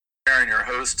Aaron, your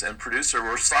host and producer.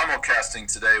 We're simulcasting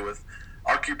today with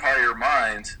Occupy Your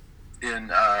Mind in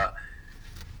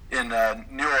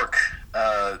New York.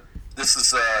 This is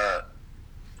the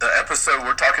episode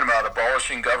we're talking about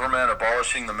abolishing government,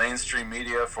 abolishing the mainstream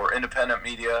media for independent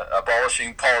media,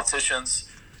 abolishing politicians,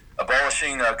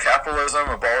 abolishing capitalism,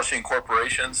 abolishing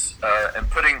corporations, and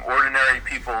putting ordinary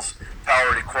people's power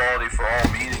and equality for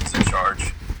all meetings in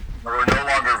charge. We're no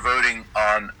longer voting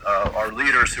on our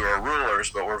leaders who are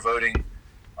rulers, but we're voting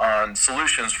on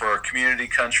solutions for our community,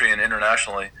 country, and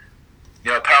internationally.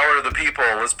 Power of the people.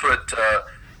 Let's put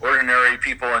ordinary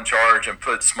people in charge and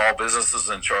put small businesses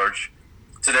in charge.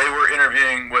 Today we're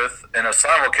interviewing in a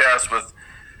simulcast with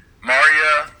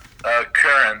Maria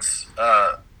Kerins,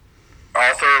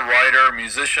 author, writer,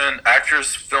 musician,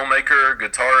 actress, filmmaker,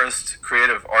 guitarist,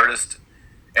 creative artist,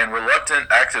 and reluctant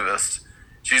activist.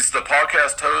 She's the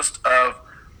podcast host of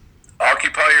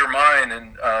Occupy Your Mind,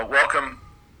 and welcome,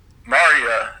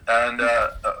 Maria and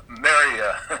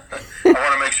Maria. I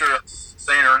want to make sure I'm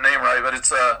saying her name right, but it's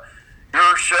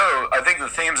your show. I think the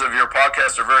themes of your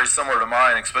podcast are very similar to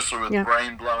mine, especially with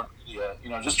brain blown media.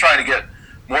 Just trying to get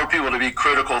more people to be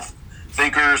critical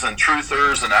thinkers and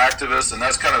truthers and activists, and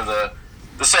that's kind of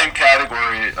the same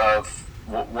category of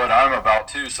what I'm about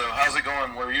too. So how's it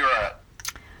going where you're at?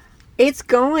 It's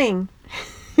going.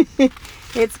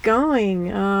 It's going.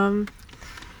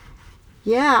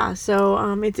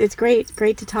 It's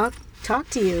great to talk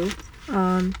to you.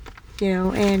 And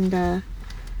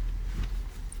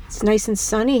it's nice and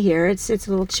sunny here. It's a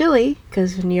little chilly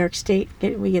because in New York State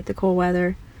we get the cold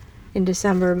weather in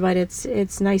December, but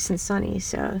it's nice and sunny,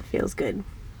 so it feels good.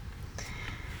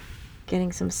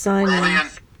 Getting some sun. Well,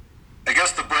 I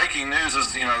guess the breaking news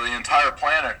is the entire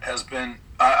planet has been.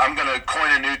 I'm going to coin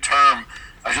a new term.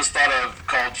 I just thought of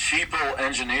called sheeple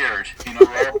engineered.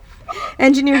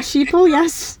 Engineered sheeple,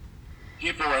 yes.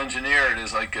 Sheeple engineered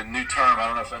is like a new term. I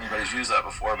don't know if anybody's used that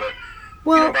before, but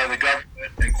by the government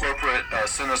and corporate,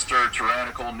 sinister,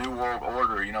 tyrannical new world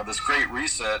order. This great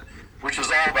reset, which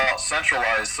is all about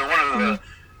centralized. So one of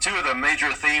two of the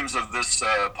major themes of this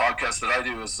podcast that I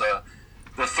do is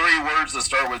the three words that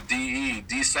start with DE: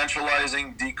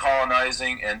 decentralizing,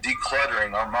 decolonizing, and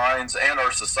decluttering our minds and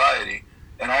our society.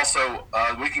 And also,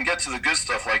 we can get to the good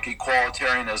stuff like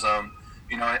equalitarianism,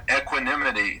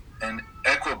 equanimity and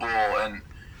equable and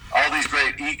all these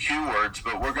great EQ words,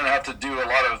 but we're going to have to do a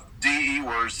lot of DE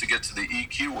words to get to the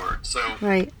EQ word. So,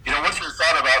 right. What's your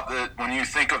thought about when you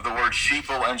think of the word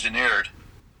sheeple engineered?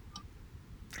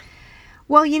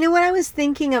 Well, what I was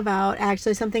thinking about,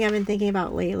 actually, something I've been thinking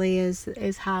about lately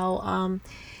is how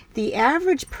the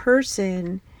average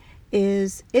person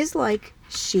is like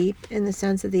sheep, in the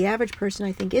sense that the average person,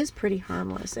 I think, is pretty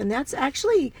harmless. And that's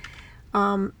actually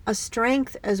a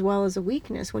strength as well as a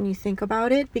weakness when you think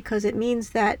about it, because it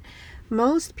means that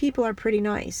most people are pretty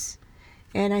nice.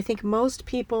 And I think most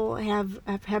people have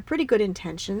pretty good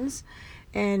intentions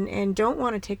and don't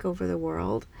want to take over the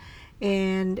world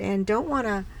and don't want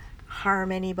to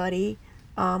harm anybody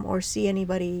or see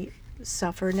anybody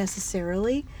suffer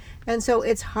necessarily. And so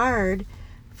it's hard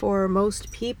for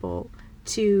most people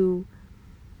to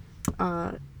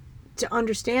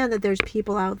understand that there's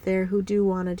people out there who do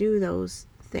want to do those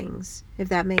things, if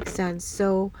that makes sense.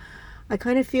 So I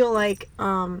kind of feel like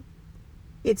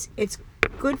it's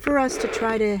good for us to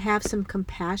try to have some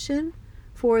compassion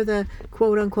for the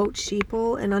quote-unquote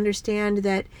sheeple and understand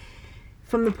that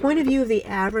from the point of view of the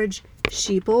average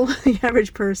sheeple, the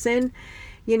average person,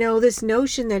 this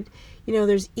notion that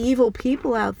there's evil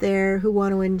people out there who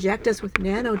want to inject us with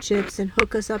nanochips and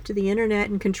hook us up to the internet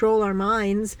and control our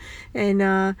minds and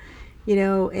and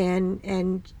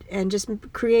just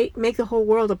make the whole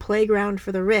world a playground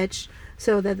for the rich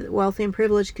so that the wealthy and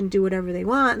privileged can do whatever they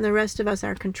want and the rest of us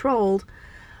are controlled.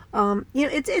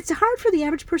 It's hard for the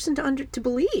average person to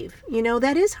believe.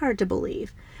 That is hard to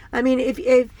believe. I mean,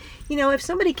 if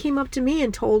somebody came up to me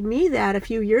and told me that a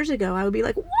few years ago, I would be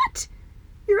like, "What?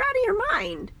 You're out of your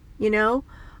mind."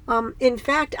 In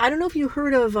fact, I don't know if you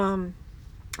heard of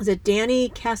is it Danny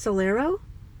Casolaro?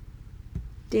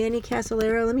 Danny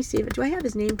Casolaro. Let me see. Do I have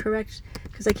his name correct?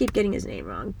 Because I keep getting his name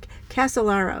wrong.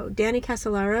 Casolaro. Danny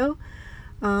Casolaro.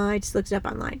 I just looked it up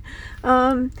online.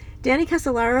 Danny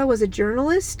Casolaro was a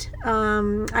journalist.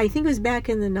 I think it was back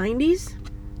in the 90s.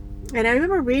 And I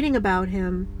remember reading about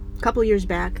him a few years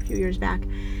back,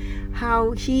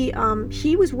 how he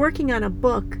was working on a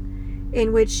book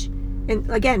in which, and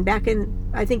again, back in,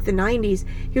 I think, the 90s,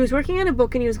 he was working on a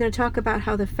book and he was going to talk about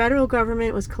how the federal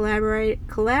government was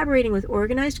collaborating with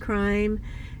organized crime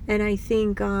and I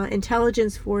think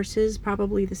intelligence forces,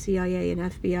 probably the CIA and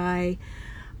FBI,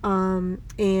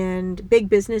 and big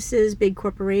businesses, big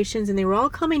corporations, and they were all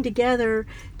coming together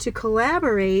to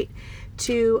collaborate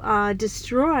to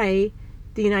destroy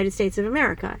the United States of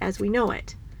America as we know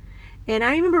it. And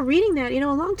I remember reading that, a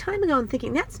long time ago and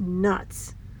thinking, that's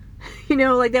nuts.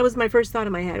 Like that was my first thought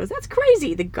in my head. That's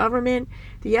crazy. The government,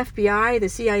 the FBI, the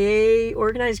CIA,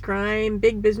 organized crime,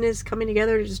 big business coming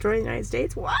together to destroy the United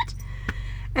States. What?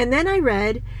 And then I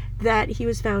read that he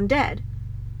was found dead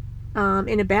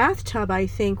in a bathtub, I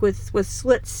think, with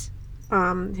slits.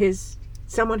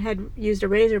 Someone had used a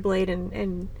razor blade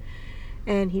and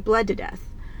he bled to death.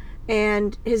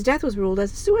 And his death was ruled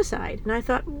as a suicide. And I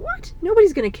thought, what?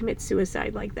 Nobody's going to commit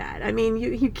suicide like that. I mean,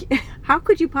 you how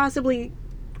could you possibly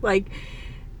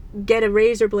get a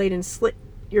razor blade and slit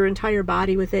your entire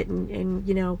body with it? And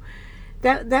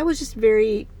that was just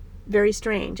very, very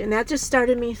strange. And that just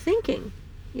started me thinking,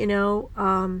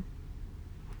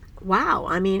 wow.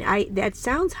 I mean, that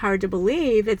sounds hard to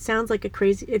believe. It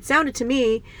sounded to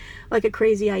me like a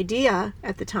crazy idea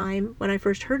at the time when I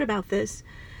first heard about this.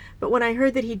 But when I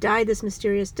heard that he died this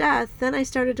mysterious death, then I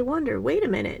started to wonder, wait a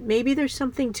minute, maybe there's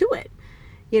something to it,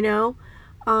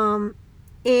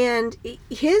 and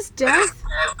his death. I just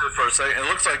paused it for a second. It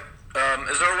looks like,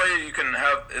 is there a way you can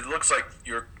have, it looks like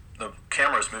the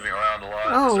camera's moving around a lot.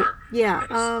 Oh,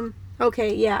 yeah.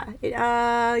 Okay, yeah.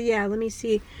 Yeah, let me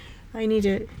see. I need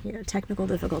to, technical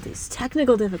difficulties. Always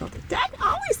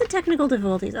the technical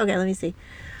difficulties. Okay, let me see.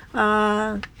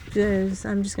 I'm just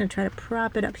going to try to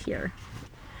prop it up here.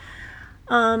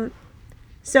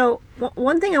 So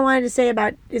one thing I wanted to say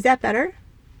about, is that better?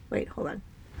 Wait, hold on.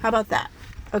 How about that?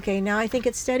 Okay, now I think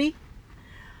it's steady.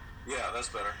 Yeah, that's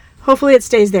better. Hopefully it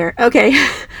stays there. Okay.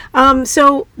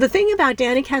 So the thing about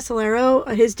Danny Casolaro,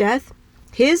 his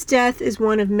death is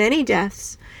one of many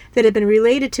deaths that have been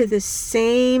related to the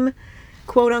same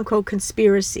quote unquote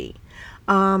conspiracy.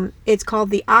 It's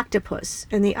called the octopus,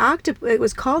 and it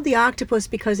was called the octopus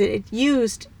because it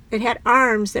had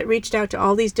arms that reached out to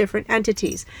all these different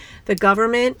entities: the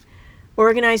government,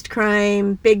 organized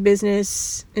crime, big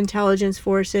business, intelligence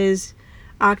forces,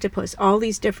 octopus, all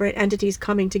these different entities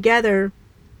coming together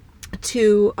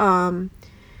to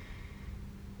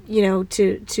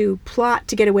to plot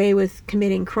to get away with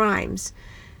committing crimes,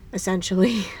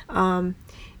 essentially,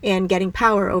 and getting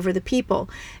power over the people.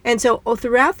 And so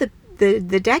throughout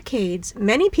the decades,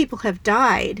 many people have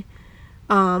died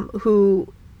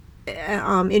who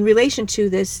in relation to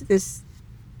this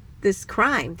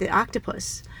crime, the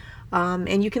octopus.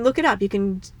 And you can look it up. You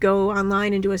can go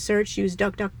online and do a search, use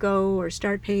DuckDuckGo or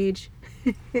StartPage.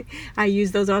 I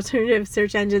use those alternative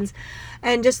search engines,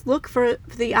 and just look for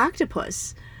the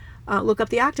octopus. Look up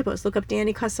the octopus. Look up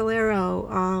Danny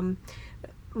Casolaro.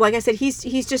 Like I said,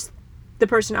 he's just the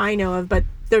person I know of, but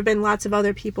there have been lots of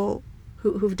other people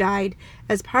who've died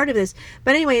as part of this.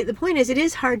 But anyway, the point is, it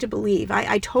is hard to believe.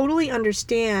 I totally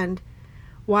understand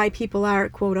why people are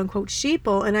quote unquote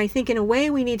sheeple, and I think in a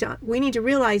way we need to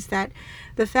realize that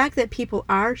the fact that people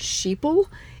are sheeple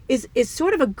is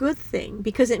sort of a good thing,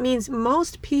 because it means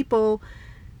most people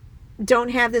don't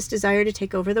have this desire to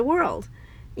take over the world,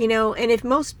 and if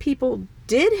most people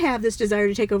did have this desire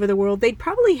to take over the world, they'd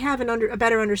probably have a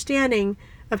better understanding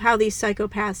of how these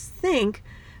psychopaths think,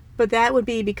 but that would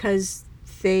be because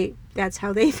that's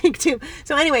how they think too.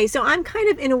 So anyway, I'm kind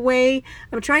of, in a way,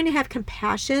 I'm trying to have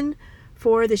compassion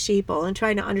for the sheeple and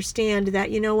trying to understand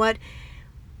that, what,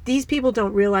 these people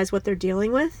don't realize what they're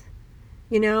dealing with,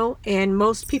 and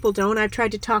most people don't. I've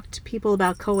tried to talk to people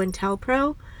about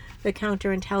COINTELPRO, the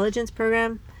counterintelligence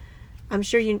program. I'm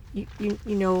sure you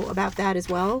know about that as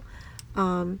well,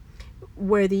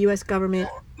 where the U.S. government.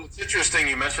 It's interesting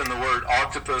you mentioned the word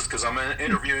octopus, because I'm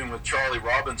interviewing with Charlie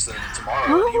Robinson tomorrow.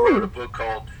 Oh. And he wrote a book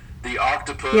called The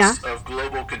Octopus Yeah. of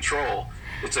Global Control.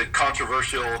 It's a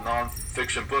controversial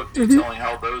nonfiction book detailing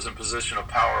how those in position of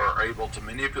power are able to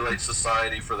manipulate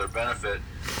society for their benefit,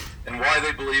 and why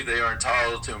they believe they are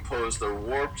entitled to impose their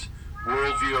warped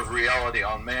worldview of reality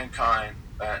on mankind,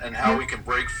 and how we can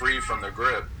break free from their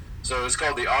grip. So it's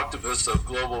called The Octopus of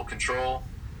Global Control,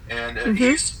 and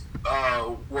he's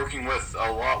working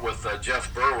a lot with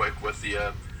Jeff Berwick with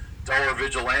the Dollar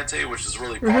Vigilante, which is a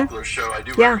really popular show. I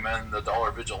do recommend the Dollar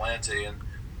Vigilante, and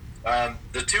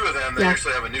the two of them, they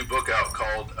actually have a new book out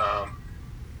called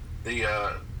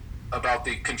about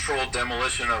the controlled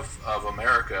demolition of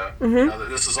America.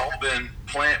 This has all been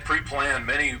pre-planned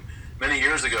many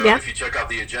years ago. If you check out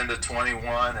the Agenda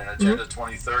 21 and Agenda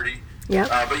 2030.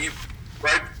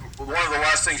 But one of the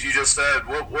last things you just said,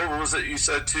 what was it you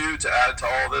said too, to add to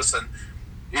all this? And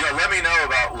let me know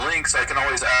about links. I can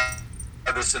always add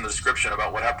this in the description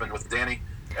about what happened with Danny,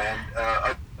 and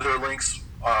other links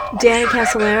I'll be Danny sure to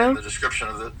have that in Casolaro. the description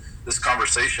of this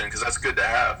conversation because that's good to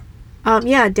have.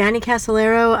 Yeah, Danny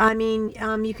Casolaro. I mean,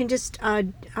 you can just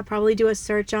probably do a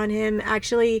search on him.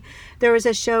 Actually, there was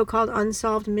a show called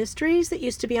Unsolved Mysteries that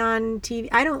used to be on TV.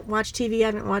 I don't watch TV. I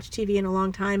haven't watched TV in a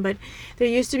long time, but there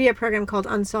used to be a program called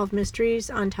Unsolved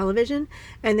Mysteries on television,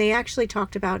 and they actually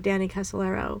talked about Danny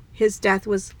Casolaro. His death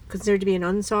was considered to be an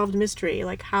unsolved mystery,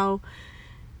 like how,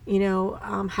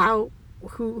 how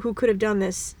who could have done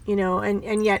this,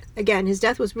 and yet again, his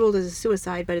death was ruled as a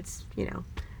suicide, but it's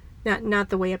not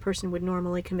the way a person would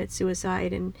normally commit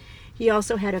suicide. And he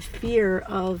also had a fear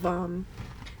of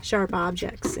sharp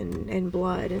objects and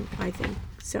blood, and I think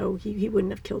so he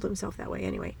wouldn't have killed himself that way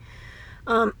anyway.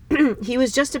 He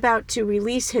was just about to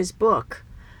release his book,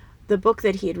 the book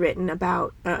that he had written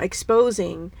about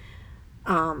exposing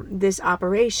this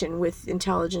operation with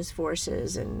intelligence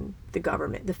forces and the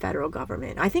government, the federal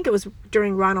government. I think it was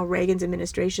during Ronald Reagan's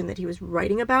administration that he was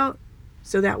writing about.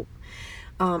 So that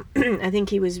I think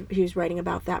he was writing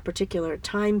about that particular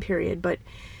time period. But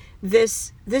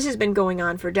this has been going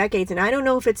on for decades, and I don't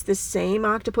know if it's the same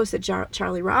octopus that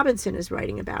Charlie Robinson is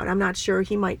writing about. I'm not sure.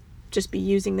 He might just be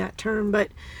using that term, but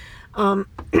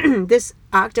this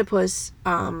octopus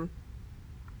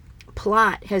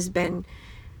plot has been,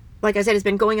 like I said, it's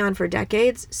been going on for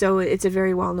decades. So it's a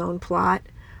very well-known plot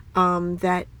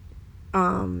that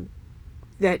a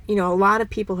lot of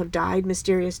people have died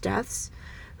mysterious deaths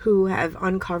who have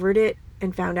uncovered it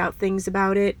and found out things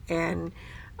about it, and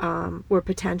were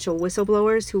potential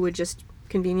whistleblowers who would just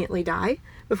conveniently die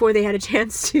before they had a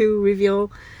chance to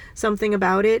reveal something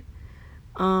about it.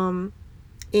 And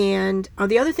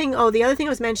the other thing I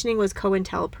was mentioning was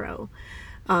COINTELPRO.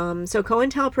 So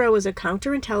COINTELPRO was a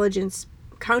counterintelligence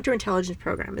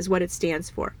program is what it stands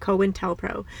for.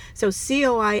 COINTELPRO. So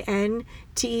COINTELPRO.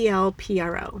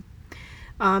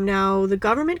 Now the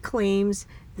government claims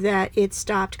that it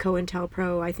stopped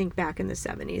COINTELPRO, I think, back in the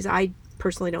 70s. I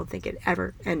personally don't think it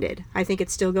ever ended. I think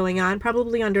it's still going on,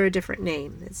 probably under a different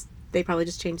name. They probably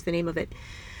just changed the name of it.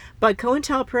 But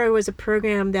COINTELPRO was a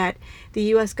program that the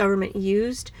U.S. government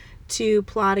used to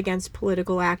plot against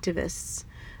political activists.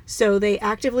 So they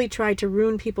actively tried to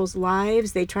ruin people's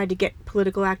lives. They tried to get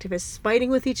political activists fighting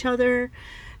with each other.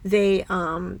 They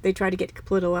tried to get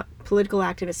political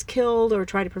activists killed or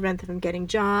try to prevent them from getting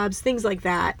jobs, things like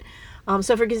that.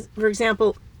 So for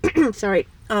example,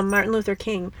 Martin Luther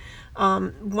King.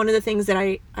 One of the things that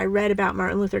I read about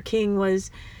Martin Luther King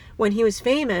was when he was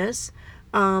famous,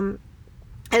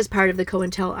 as part of the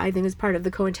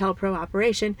COINTELPRO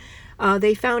operation,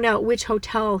 they found out which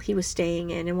hotel he was staying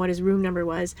in and what his room number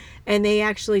was, and they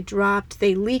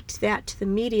leaked that to the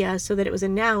media so that it was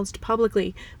announced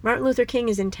publicly. Martin Luther King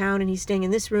is in town and he's staying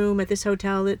in this room at this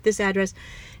hotel at this address,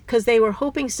 because they were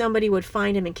hoping somebody would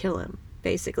find him and kill him,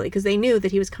 basically, because they knew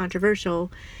that he was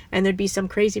controversial and there'd be some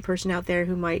crazy person out there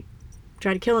who might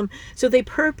try to kill him. So they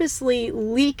purposely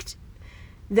leaked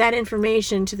that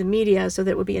information to the media so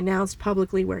that it would be announced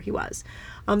publicly where he was.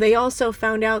 They also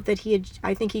found out that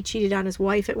I think he cheated on his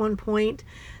wife at one point.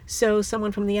 So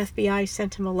someone from the FBI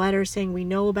sent him a letter saying, we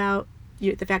know about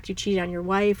the fact you cheated on your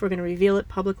wife. We're going to reveal it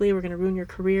publicly. We're going to ruin your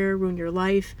career, ruin your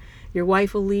life. Your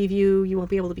wife will leave you. You won't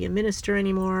be able to be a minister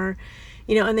anymore.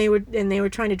 And they were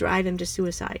trying to drive him to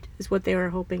suicide is what they were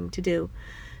hoping to do.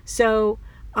 So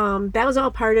that was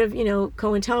all part of,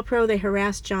 COINTELPRO. They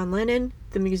harassed John Lennon,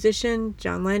 the musician,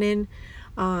 John Lennon,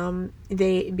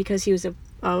 because he was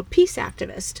a peace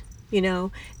activist,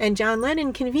 and John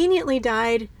Lennon conveniently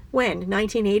died when?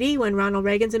 1980, when Ronald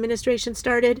Reagan's administration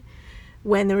started,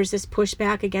 when there was this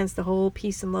pushback against the whole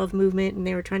peace and love movement, and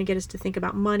they were trying to get us to think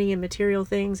about money and material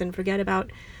things and forget about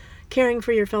caring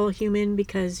for your fellow human,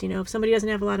 because, if somebody doesn't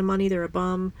have a lot of money, they're a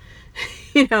bum,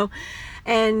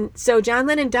 And so John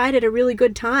Lennon died at a really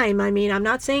good time. I mean, I'm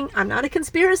not a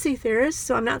conspiracy theorist,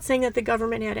 so I'm not saying that the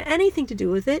government had anything to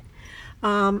do with it.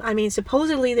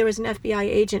 Supposedly there was an FBI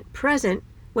agent present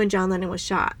when John Lennon was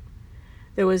shot.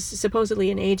 There was supposedly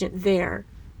an agent there.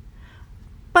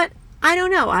 But I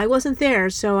don't know. I wasn't there,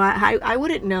 so I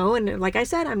wouldn't know. And like I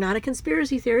said, I'm not a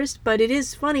conspiracy theorist, but it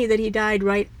is funny that he died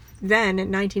right then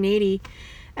in 1980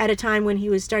 at a time when he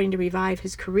was starting to revive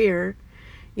his career.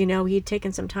 He'd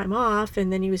taken some time off,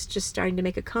 and then he was just starting to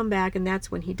make a comeback, and that's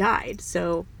when he died.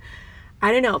 So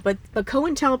I don't know, but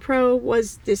COINTELPRO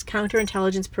was this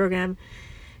counterintelligence program.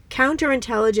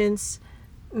 Counterintelligence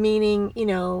meaning,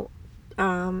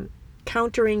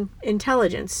 countering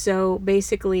intelligence. So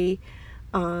basically,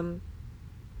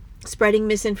 spreading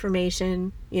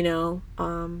misinformation,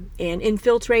 and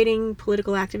infiltrating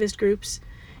political activist groups.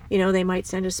 They might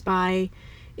send a spy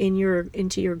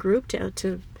into your group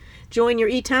to join your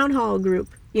e-town hall group,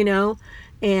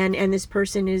 and this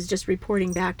person is just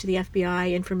reporting back to the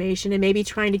FBI information and maybe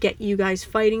trying to get you guys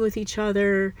fighting with each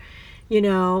other, you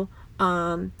know,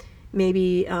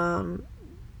 maybe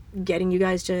getting you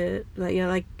guys to,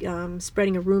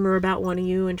 spreading a rumor about one of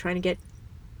you and trying to get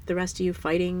the rest of you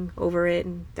fighting over it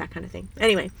and that kind of thing.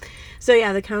 Anyway, so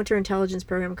yeah, the counterintelligence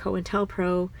program,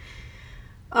 COINTELPRO,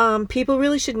 people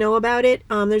really should know about it.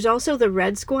 There's also the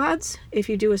Red Squads, if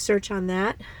you do a search on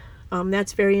that.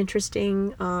 That's very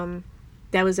interesting.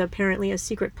 That was apparently a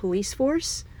secret police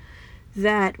force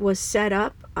that was set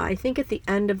up, I think, at the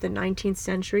end of the 19th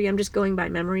century. I'm just going by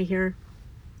memory here.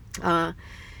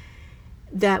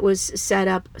 That was set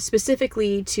up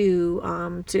specifically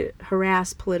to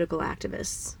harass political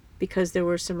activists because there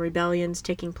were some rebellions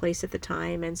taking place at the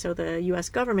time, and so the U.S.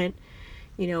 government,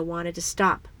 wanted to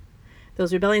stop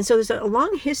those rebellions. So there's a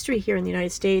long history here in the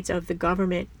United States of the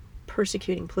government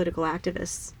persecuting political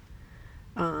activists.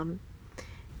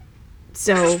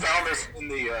 So I just found this in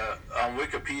the on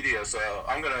Wikipedia, so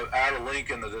I'm going to add a link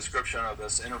in the description of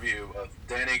this interview of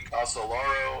Danny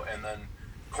Casolaro and then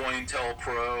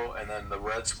COINTELPRO and then the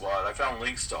Red Squad. I found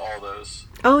links to all those.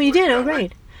 Oh, you did? Oh,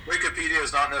 great. Wikipedia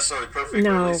is not necessarily perfect,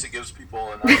 No. but at least it gives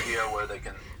people an idea where they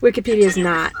can. Wikipedia is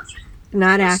not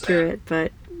researching. accurate,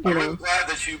 but I'm really glad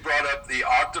that you brought up the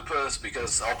octopus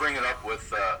because I'll bring it up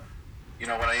with when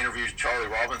I interview Charlie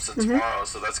Robinson tomorrow.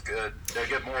 So that's good. I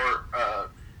get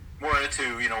more into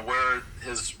where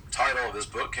his title of his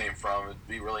book came from. It'd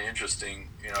be really interesting.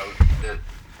 Do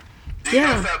you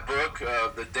know if that book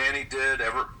that Danny did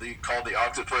called The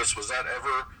Octopus, was that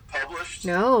ever published?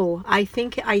 No, I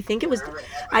think it was.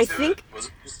 I think was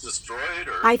it just destroyed,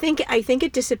 or I think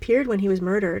it disappeared when he was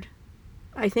murdered.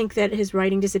 I think that his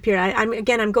writing disappeared.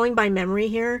 I'm going by memory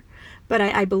here, but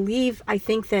I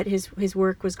think that his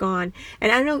work was gone.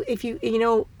 And I don't know if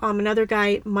you another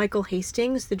guy, Michael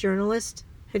Hastings, the journalist.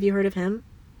 Have you heard of him?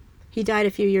 He died a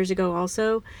few years ago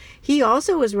also. He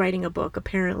also was writing a book,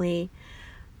 apparently.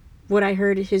 What I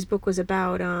heard, his book was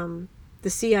about the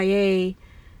CIA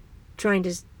trying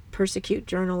to persecute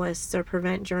journalists or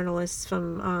prevent journalists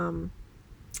from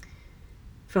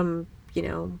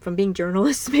being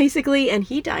journalists, basically. And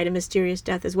he died a mysterious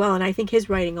death as well. And I think his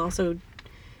writing also,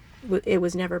 it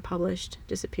was never published,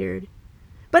 disappeared.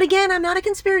 But again, I'm not a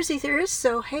conspiracy theorist,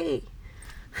 so hey.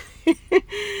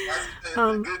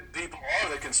 The good people are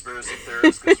the conspiracy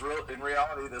theorists because in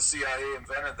reality the CIA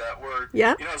invented that word.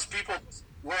 Yeah. As people,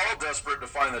 we're all desperate to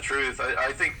find the truth.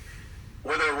 I think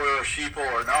whether we're a sheeple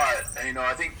or not,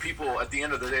 I think people at the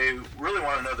end of the day really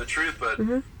want to know the truth. But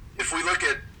if we look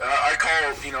at, I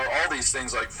call all these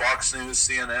things like Fox News,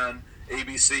 CNN,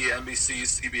 ABC, NBC,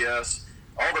 CBS,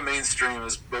 all the mainstream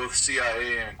is both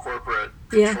CIA and corporate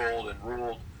controlled and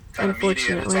ruled kind of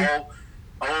media. And it's all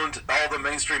owned. All the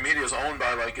mainstream media is owned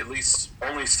by at least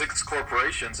only 6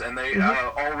 corporations, and they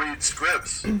all read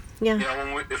scripts. Yeah.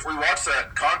 If we watch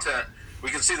that content, we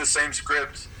can see the same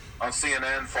script on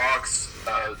CNN, Fox,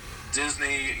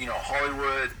 Disney,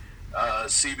 Hollywood,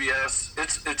 CBS.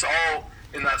 It's all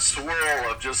in that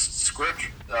swirl of just script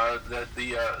that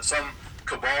some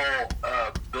cabal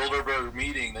Bilderberg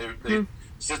meeting. They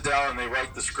sit down and they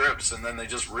write the scripts, and then they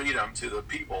just read them to the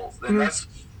people. And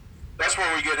that's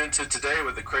where we get into today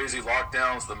with the crazy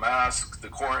lockdowns, the masks, the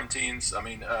quarantines. I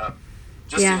mean,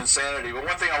 just the insanity. But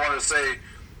one thing I wanted to say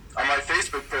on my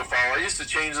Facebook profile, I used to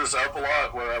change this up a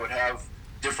lot where I would have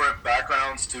different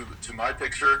backgrounds to my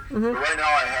picture. But right now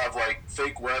I have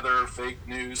fake weather, fake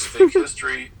news, fake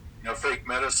history, fake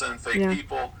medicine, fake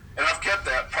people. And I've kept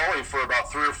that probably for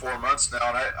about 3 or 4 months now.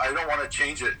 And I don't want to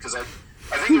change it because I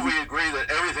think if we agree that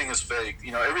everything is fake,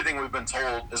 everything we've been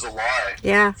told is a lie.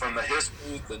 Yeah. From the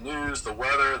history, the news, the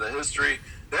weather, the history,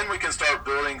 then we can start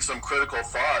building some critical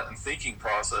thought and thinking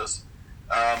process.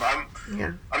 I'm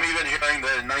even hearing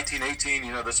that in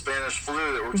 1918, the Spanish flu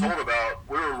that we're told about,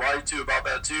 we were lied to about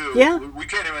that too. Yeah. We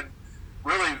can't even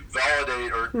really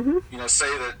validate or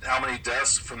say that how many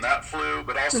deaths from that flu,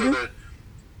 but also that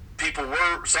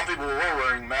some people were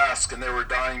wearing masks and they were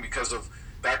dying because of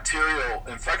bacterial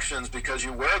infections because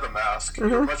you wear the mask.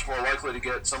 You're much more likely to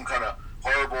get some kind of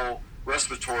horrible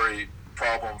respiratory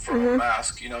problem from a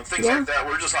mask. Things like that.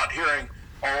 We're just not hearing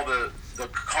all the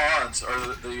cons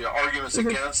or the arguments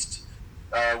against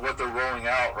what they're rolling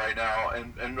out right now,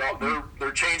 and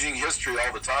they're changing history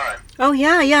all the time. Oh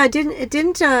yeah. It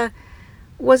didn't.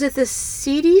 Was it the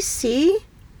CDC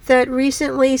that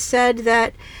recently said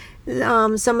that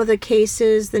some of the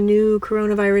cases, the new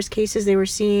coronavirus cases they were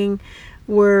seeing,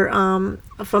 were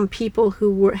from people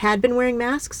who had been wearing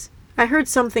masks? I heard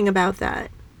something about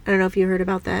that. I don't know if you heard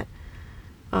about that.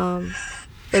 Well,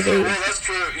 that's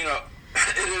true.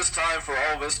 it is time for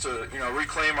all of us to,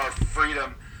 reclaim our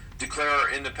freedom, declare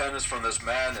our independence from this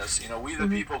madness. We the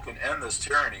people can end this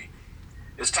tyranny.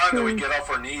 It's time that we get off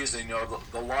our knees and,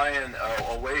 the lion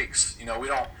awakes. We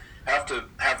don't have to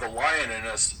have the lion in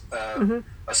us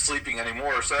sleeping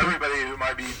anymore. So everybody who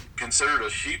might be considered a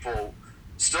sheeple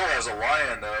still has a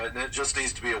lion, and it just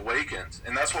needs to be awakened.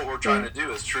 And that's what we're trying to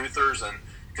do as truthers and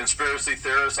conspiracy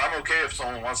theorists. I'm okay if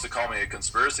someone wants to call me a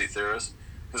conspiracy theorist,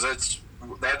 because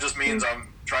that just means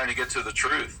I'm trying to get to the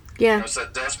truth. Yeah. It's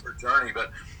that desperate journey.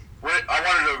 But I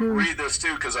wanted to read this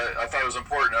too, because I thought it was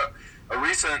important. A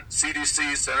recent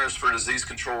CDC Centers for Disease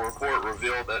Control report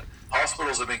revealed that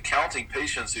hospitals have been counting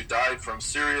patients who died from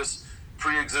serious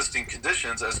pre-existing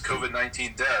conditions as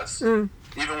COVID-19 deaths,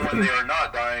 even when they are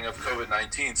not dying of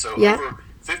COVID-19. So over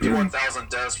 51,000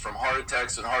 deaths from heart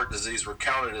attacks and heart disease were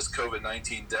counted as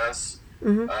COVID-19 deaths.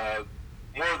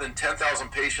 More than 10,000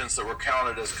 patients that were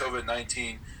counted as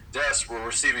COVID-19 deaths were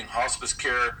receiving hospice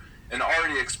care and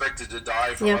already expected to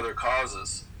die from other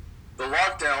causes. The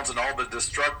lockdowns and all the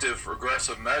destructive,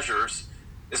 regressive measures,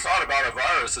 it's not about a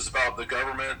virus. It's about the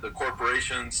government, the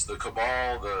corporations, the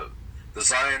cabal, the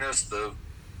Zionists, the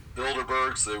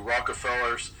Bilderbergs, the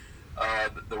Rockefellers,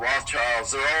 the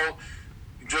Rothschilds. They're all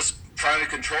just trying to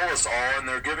control us all, and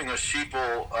they're giving us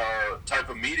sheeple type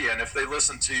of media. And if they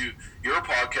listen to your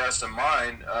podcast and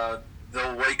mine,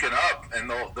 they'll waken up, and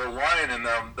they're lion in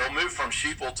them. They'll move from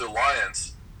sheeple to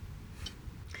lions.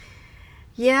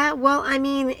 Yeah, well, I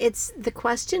mean, the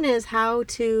question is how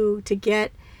to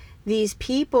get these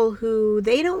people who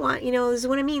they don't want, this is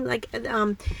what I mean. Like,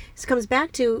 this comes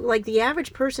back to, like, the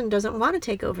average person doesn't want to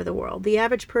take over the world. The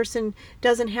average person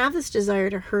doesn't have this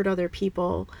desire to hurt other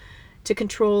people, to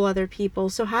control other people.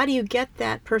 So how do you get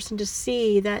that person to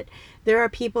see that there are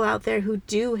people out there who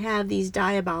do have these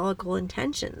diabolical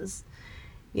intentions?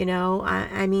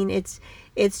 I mean, it's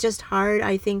just hard,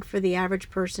 I think, for the average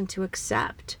person to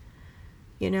accept.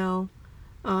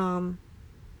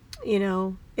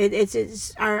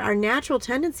 It's our natural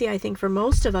tendency, I think, for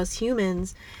most of us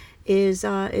humans is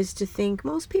to think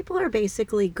most people are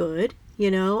basically good,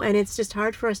 and it's just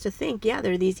hard for us to think,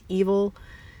 there are these evil,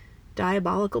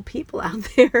 diabolical people out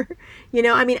there.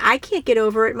 I mean, I can't get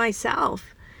over it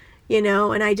myself, and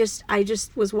I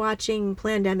just was watching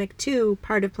Plandemic 2,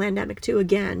 part of Plandemic 2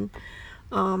 again,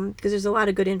 because there's a lot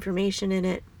of good information in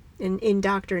it, in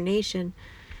Indoctrination.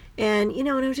 And, and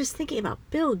I was just thinking about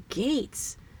Bill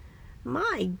Gates.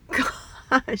 My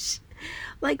gosh.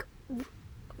 Like,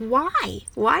 why?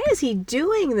 Why is he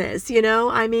doing this?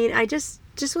 I mean, I just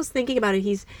was thinking about it.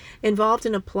 He's involved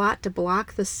in a plot to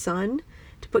block the sun,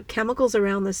 to put chemicals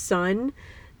around the sun,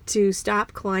 to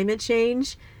stop climate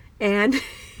change. And,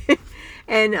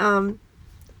 I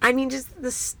mean, just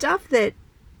the stuff that,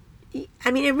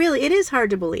 I mean, it is hard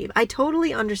to believe. I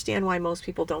totally understand why most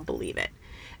people don't believe it.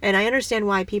 And I understand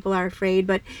why people are afraid,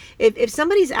 but if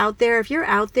somebody's out there, if you're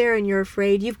out there and you're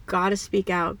afraid, you've got to speak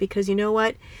out, because you know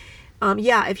what?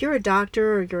 If you're a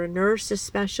doctor or you're a nurse,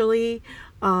 especially,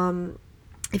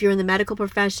 if you're in the medical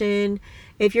profession,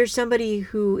 if you're somebody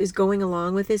who is going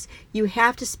along with this, you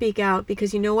have to speak out,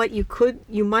 because you know what? You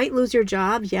might lose your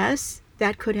job. Yes,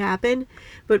 that could happen,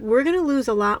 but we're going to lose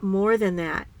a lot more than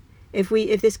that if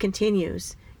this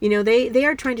continues. They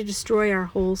are trying to destroy our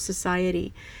whole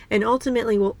society, and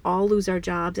ultimately we'll all lose our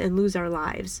jobs and lose our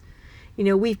lives.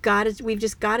 We've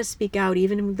just got to speak out,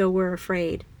 even though we're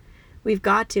afraid. We've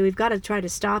got to try to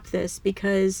stop this,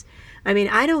 because, I mean,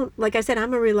 like I said,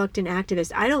 I'm a reluctant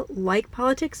activist. I don't like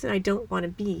politics, and I don't want to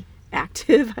be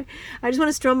active. I just want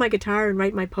to strum my guitar and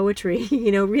write my poetry.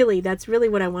 Really, that's really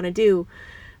what I want to do.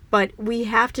 But we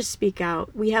have to speak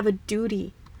out. We have a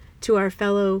duty to our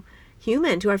fellow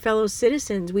human, to our fellow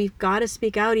citizens. We've got to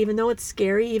speak out, even though it's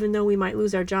scary, even though we might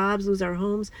lose our jobs, lose our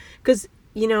homes, because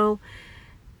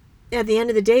at the end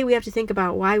of the day, we have to think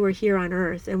about why we're here on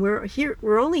Earth, and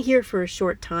we're only here for a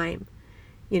short time,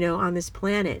 on this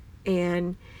planet.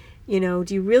 And do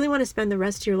you really want to spend the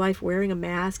rest of your life wearing a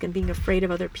mask and being afraid of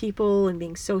other people and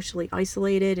being socially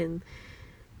isolated and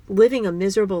living a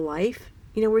miserable life?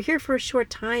 We're here for a short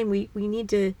time. We need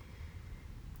to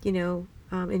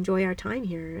enjoy our time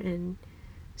here. And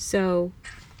so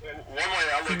one way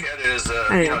I look at it is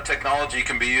technology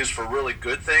can be used for really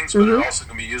good things, but it also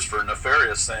can be used for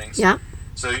nefarious things.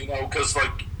 So because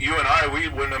like you and I, we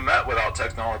wouldn't have met without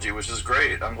technology, which is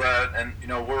great. I'm glad. And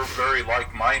we're very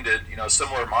like-minded,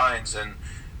 similar minds, and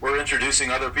we're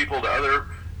introducing other people to other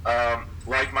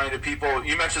like-minded people.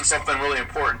 You mentioned something really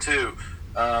important too,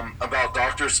 about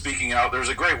doctors speaking out. There's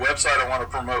a great website I want to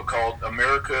promote called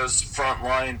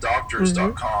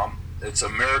AmericasFrontlineDoctors.com. It's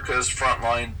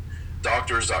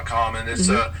AmericasFrontlineDoctors.com, and it's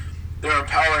they're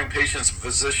empowering patients and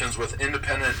physicians with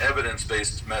independent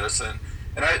evidence-based medicine.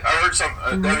 And I heard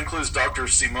some that includes Dr.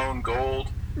 Simone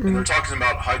Gold, and they're talking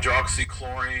about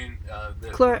hydroxychloroquine,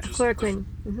 which is Chloroquine.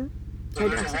 so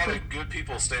there's a lot of good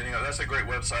people standing up. That's a great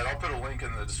website. I'll put a link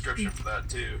in the description for that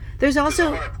too, There's because I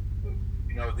also, want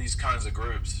to, these kinds of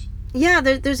groups. yeah,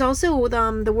 there's also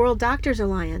the World Doctors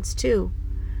Alliance too.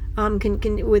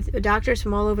 Can with doctors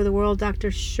from all over the world, Dr.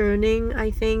 Schoening,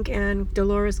 I think, and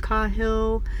Dolores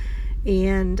Cahill,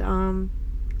 and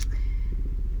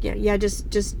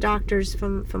just doctors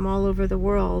from all over the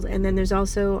world. And then there's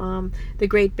also the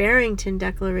Great Barrington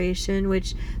Declaration,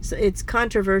 which it's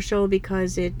controversial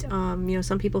because it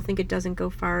some people think it doesn't go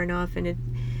far enough, and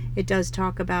it does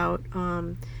talk about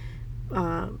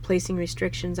placing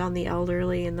restrictions on the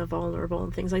elderly and the vulnerable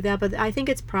and things like that. But I think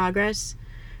it's progress.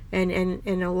 And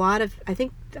a lot of,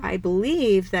 I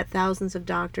believe that thousands of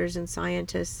doctors and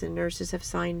scientists and nurses have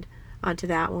signed onto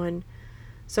that one.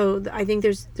 So I think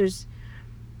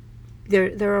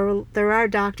there are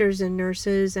doctors and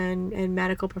nurses and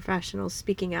medical professionals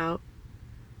speaking out,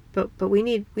 but we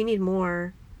need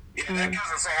more. Yeah, that gives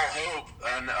us all hope.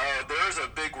 And there is a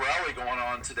big rally going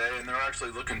on today, and they're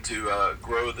actually looking to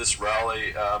grow this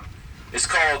rally. It's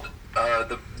called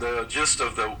the gist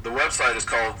of the website is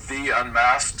called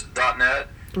theunmasked.net.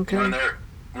 Okay. And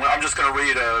I'm just going to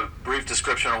read a brief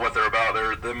description of what they're about.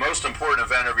 They're the most important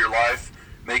event of your life.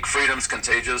 Make freedoms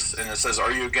contagious. And it says,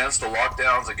 are you against the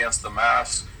lockdowns, against the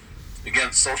masks,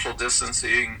 against social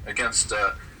distancing, against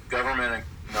government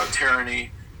and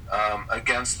tyranny,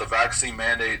 against the vaccine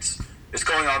mandates? It's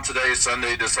going on today,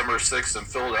 Sunday, December 6th in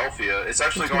Philadelphia. It's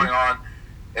actually going on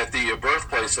at the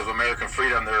birthplace of American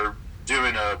freedom. They're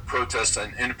doing a protest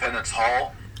in Independence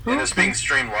Hall, and it's being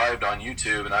streamed live on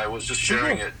YouTube, and I was just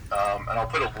sharing it, and I'll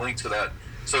put a link to that.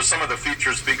 So some of the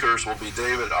featured speakers will be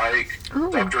David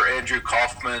Icke, Dr. Andrew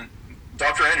Kaufman.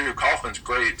 Dr. Andrew Kaufman's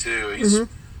great, too. He's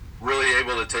really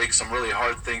able to take some really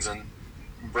hard things and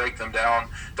break them down.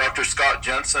 Dr. Scott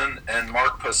Jensen and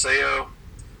Mark Paseo,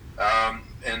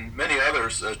 and many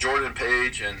others, Jordan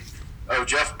Page, and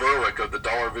Jeff Berwick of the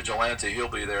Dollar Vigilante, he'll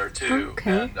be there, too.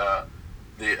 And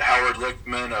the Howard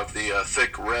Lichtman of the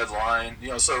Thick Red Line,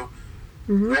 so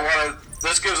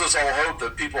this gives us all hope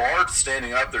that people are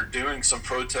standing up. They're doing some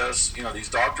protests. These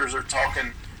doctors are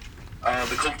talking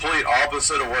the complete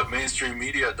opposite of what mainstream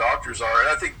media doctors are. And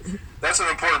I think that's an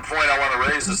important point I want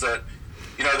to raise is that,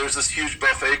 there's this huge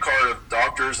buffet cart of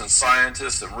doctors and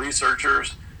scientists and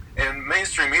researchers, and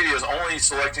mainstream media is only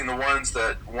selecting the ones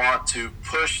that want to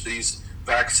push these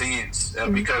vaccines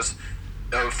because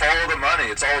follow the money.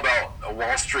 It's all about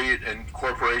Wall Street and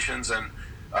corporations and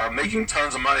making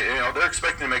tons of money. They're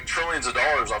expecting to make trillions of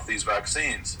dollars off these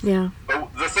vaccines. Yeah.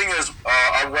 But the thing is,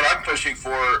 what I'm pushing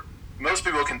for, most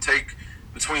people can take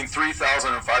between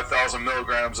 3,000 and 5,000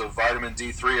 milligrams of vitamin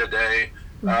D3 a day,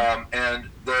 and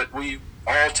that we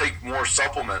all take more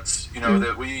supplements.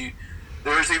 That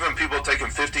there's even people taking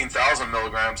 15,000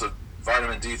 milligrams of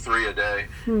vitamin D3 a day,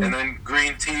 and then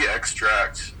green tea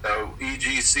extract,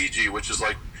 EGCG, which is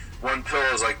like one pill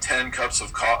is like 10 cups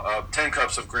of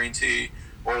green tea,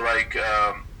 or like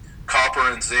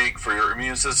copper and zinc for your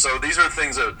immune system. So these are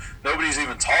things that nobody's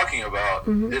even talking about.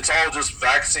 It's all just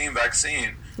vaccine.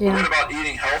 Yeah. What about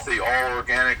eating healthy, all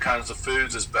organic kinds of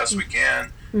foods as best we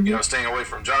can? Staying away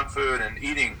from junk food and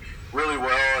eating really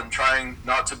well and trying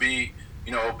not to be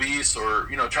obese, or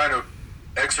trying to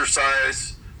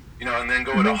exercise. And then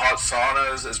go into hot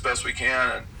saunas as best we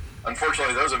can. And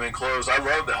unfortunately, those have been closed. I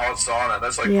love the hot sauna.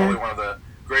 That's probably one of the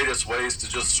greatest ways to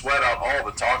just sweat out all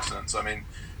the toxins. I mean,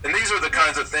 and these are the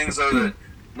kinds of things, though, that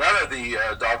none of the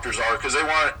doctors are, because they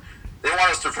want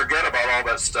us to forget about all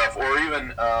that stuff, or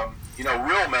even,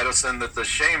 real medicine that the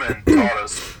shaman taught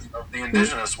us, the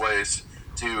indigenous ways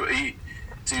to eat,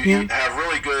 have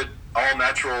really good, all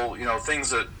natural, things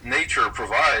that nature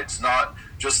provides, not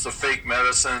just the fake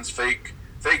medicines, fake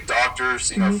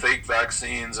doctors, fake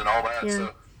vaccines and all that.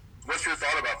 So what's your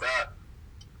thought about that?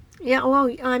 Yeah,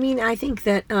 well, I mean, I think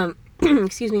that,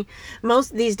 excuse me,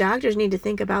 most of these doctors need to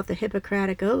think about the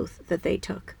Hippocratic Oath that they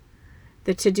took,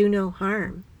 to do no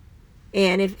harm.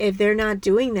 And if they're not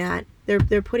doing that,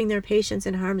 they're putting their patients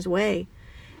in harm's way.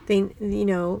 They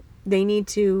need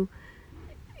to,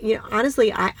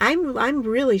 honestly, I'm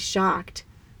really shocked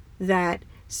that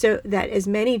as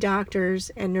many doctors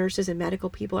and nurses and medical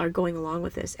people are going along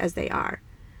with this as they are,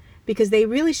 because they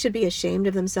really should be ashamed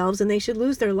of themselves, and they should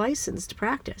lose their license to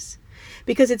practice,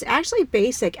 because it's actually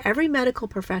basic. Every medical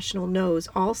professional knows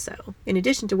also, in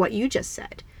addition to what you just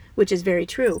said, which is very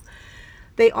true,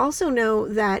 they also know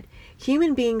that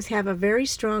human beings have a very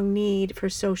strong need for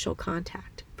social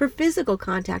contact, for physical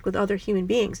contact with other human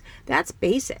beings. That's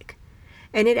basic.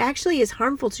 And it actually is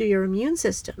harmful to your immune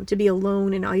system to be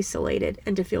alone and isolated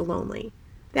and to feel lonely.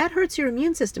 That hurts your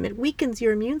immune system. It weakens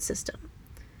your immune system.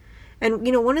 And,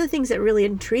 one of the things that really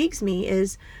intrigues me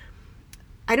is,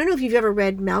 I don't know if you've ever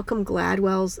read Malcolm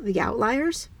Gladwell's The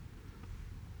Outliers.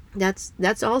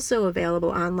 That's also available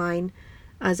online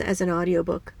as an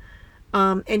audiobook.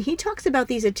 And he talks about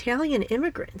these Italian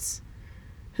immigrants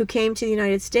who came to the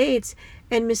United States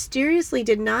and mysteriously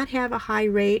did not have a high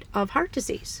rate of heart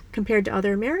disease compared to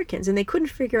other Americans. And they couldn't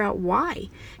figure out why,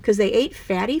 because they ate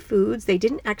fatty foods. They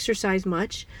didn't exercise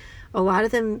much. A lot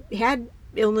of them had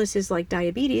illnesses like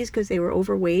diabetes because they were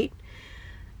overweight.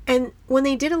 And when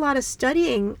they did a lot of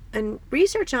studying and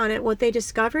research on it, what they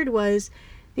discovered was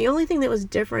the only thing that was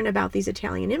different about these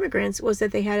Italian immigrants was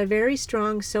that they had a very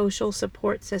strong social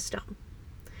support system.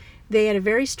 They had a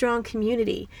very strong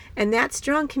community, and that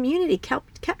strong community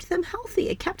kept them healthy.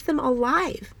 It kept them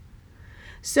alive.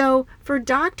 So for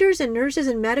doctors and nurses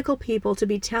and medical people to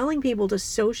be telling people to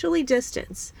socially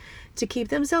distance, to keep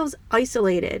themselves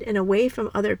isolated and away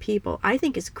from other people, I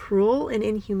think is cruel and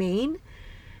inhumane.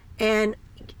 And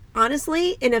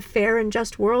honestly, in a fair and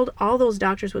just world, all those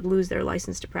doctors would lose their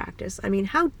license to practice. I mean,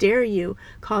 how dare you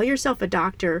call yourself a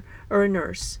doctor or a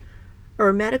nurse or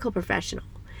a medical professional,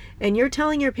 and you're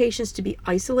telling your patients to be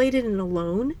isolated and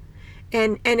alone?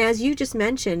 And as you just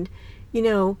mentioned,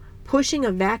 pushing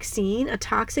a vaccine, a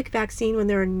toxic vaccine, when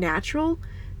there are natural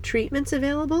treatments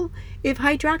available. If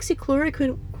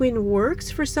hydroxychloroquine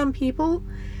works for some people,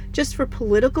 just for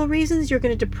political reasons, you're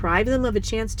going to deprive them of a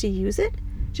chance to use it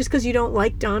just because you don't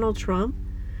like Donald Trump.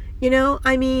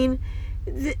 I mean,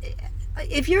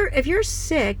 if you're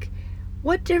sick,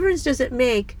 what difference does it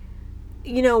make,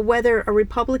 whether a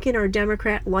Republican or a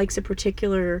Democrat likes a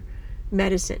particular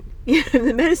medicine?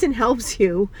 The medicine helps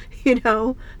you,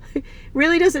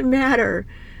 really doesn't matter.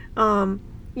 So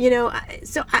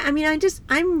I mean,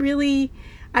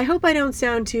 I hope I don't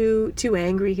sound too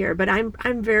angry here, but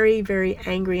I'm very, very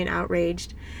angry and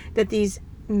outraged that these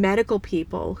medical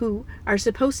people who are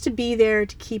supposed to be there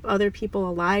to keep other people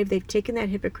alive, they've taken that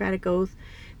Hippocratic oath.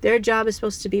 Their job is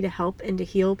supposed to be to help and to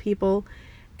heal people,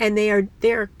 and they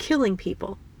are killing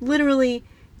people. Literally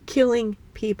killing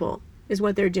people is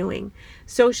what they're doing.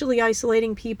 Socially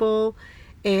isolating people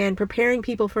and preparing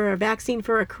people for a vaccine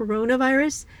for a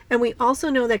coronavirus. And we also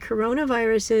know that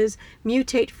coronaviruses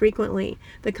mutate frequently.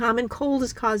 The common cold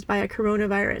is caused by a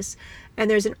coronavirus.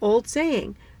 And there's an old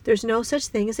saying, there's no such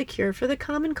thing as a cure for the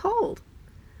common cold.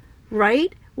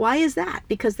 Right? Why is that?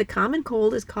 Because the common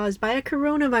cold is caused by a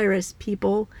coronavirus,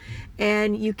 people.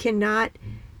 And you cannot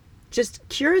just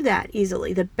cure that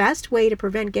easily. The best way to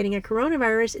prevent getting a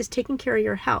coronavirus is taking care of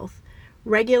your health.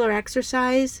 Regular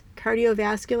exercise,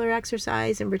 cardiovascular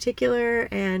exercise in particular,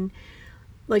 and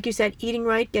like you said, eating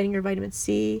right, getting your vitamin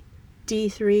C,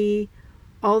 D3,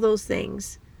 all those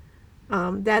things.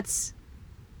 That's,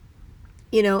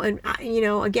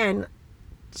 again,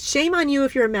 shame on you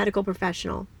if you're a medical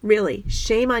professional. Really,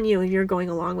 shame on you if you're going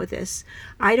along with this.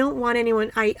 I don't want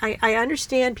anyone, I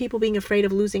understand people being afraid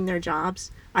of losing their jobs.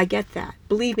 I get that.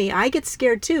 Believe me, I get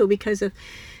scared too because of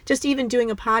just even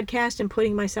doing a podcast and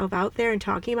putting myself out there and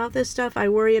talking about this stuff. I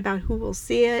worry about who will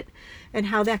see it and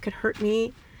how that could hurt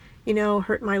me,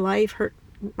 hurt my life, hurt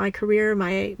my career,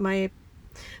 my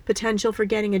potential for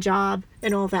getting a job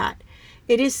and all that.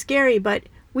 It is scary, but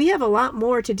we have a lot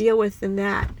more to deal with than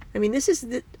that. I mean,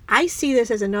 I see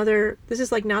this as this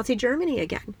is like Nazi Germany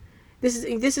again. This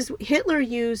is Hitler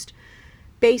used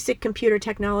basic computer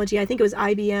technology. I think it was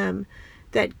IBM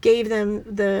that gave them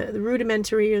the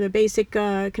rudimentary or the basic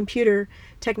computer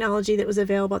technology that was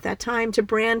available at that time to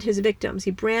brand his victims.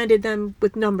 He branded them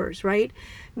with numbers, right?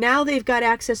 Now they've got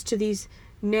access to these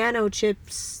nano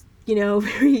chips,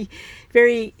 very,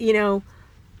 very,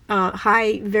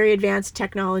 high, very advanced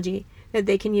technology that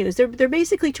they can use. They're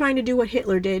basically trying to do what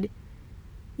Hitler did,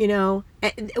 and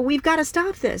we've got to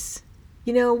stop this.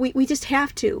 We just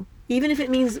have to. Even if it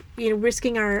means,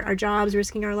 risking our jobs,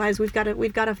 risking our lives, we've got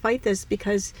to fight this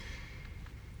because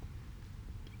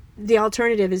the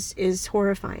alternative is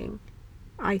horrifying,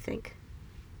 I think.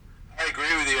 I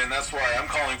agree with you, and that's why I'm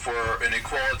calling for an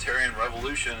equalitarian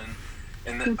revolution,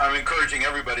 and I'm encouraging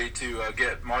everybody to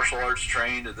get martial arts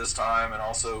trained at this time, and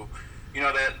also,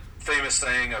 that famous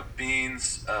saying of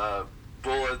beans,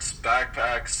 bullets,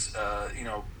 backpacks,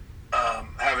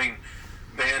 having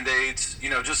Band-Aids,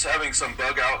 just having some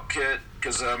bug out kit,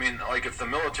 because if the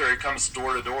military comes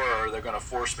door to door, they're going to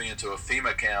force me into a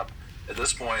FEMA camp. At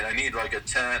this point, I need like a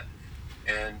tent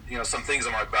and some things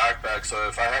in my backpack, so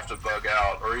if I have to bug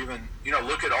out, or even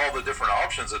look at all the different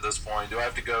options at this point. Do I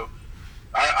have to go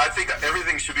I think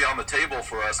everything should be on the table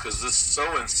for us because this is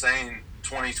so insane.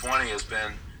 2020 has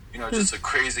been, just a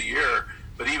crazy year.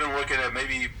 But even looking at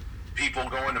maybe people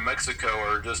going to Mexico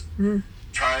or just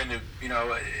trying to,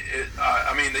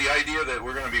 I mean, the idea that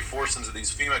we're going to be forced into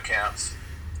these FEMA camps.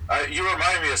 You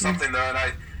remind me of something, though, and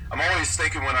I'm always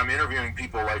thinking when I'm interviewing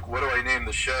people, like, what do I name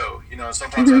the show?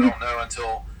 Sometimes I don't know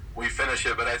until we finish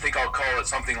it, but I think I'll call it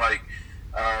something like,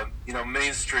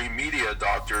 mainstream media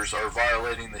doctors are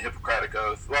violating the Hippocratic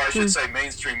Oath. Well, I should say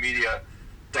mainstream media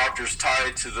doctors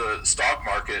tied to the stock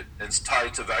market and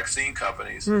tied to vaccine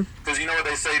companies. Because you know what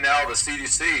they say now, the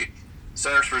CDC,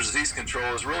 Centers for Disease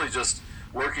Control, is really just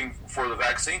working for the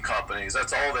vaccine companies.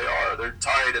 That's all they are. They're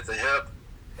tied at the hip,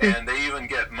 and they even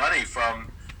get money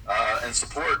from and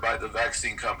support by the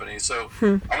vaccine companies. So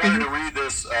I wanted to read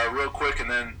this real quick, and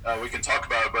then we can talk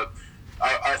about it. But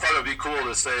I thought it would be cool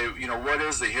to say, what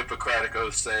does the Hippocratic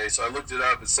Oath say? So I looked it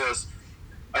up. It says,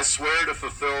 I swear to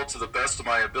fulfill to the best of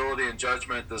my ability and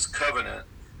judgment this covenant.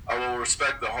 I will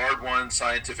respect the hard-won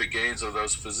scientific gains of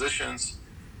those physicians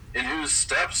in whose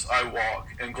steps I walk,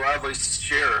 and gladly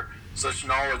share such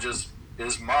knowledge as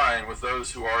is mine with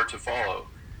those who are to follow.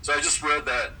 So I just read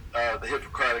that, the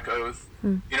Hippocratic Oath,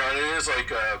 and it is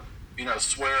like,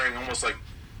 swearing almost like,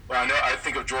 well, I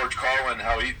think of George Carlin,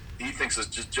 how he thinks it's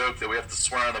just a joke that we have to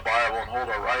swear on the Bible and hold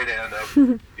our right hand up.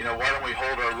 Why don't we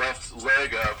hold our left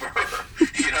leg up?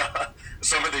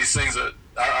 Some of these things that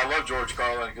I love George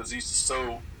Carlin because he's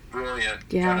so brilliant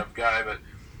kind of guy. But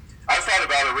I thought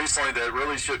about it recently that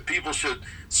really people should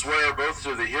swear both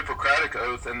to the Hippocratic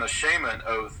Oath and the Shaman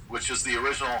Oath, which is the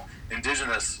original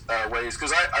indigenous ways.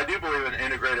 Because I do believe in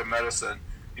integrative medicine.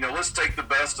 Let's take the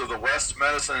best of the West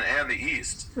medicine and the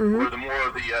East, or the more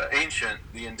of the ancient,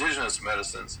 the indigenous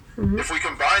medicines. If we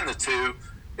combine the two,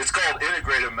 it's called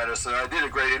integrative medicine. I did a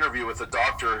great interview with a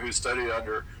doctor who studied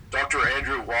under Dr.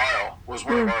 Andrew Weil, was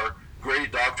one of our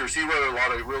great doctors. He wrote a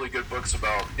lot of really good books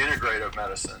about integrative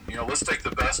medicine. Let's take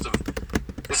the best of,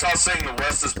 it's not saying the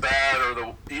West is bad or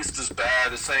the East is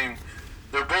bad. It's saying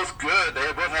they're both good. They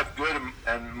both have good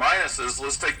and minuses.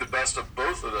 Let's take the best of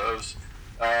both of those.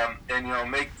 And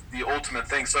make the ultimate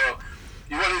thing. So,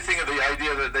 what do you think of the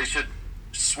idea that they should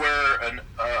swear an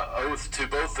oath to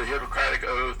both the Hippocratic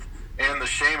Oath and the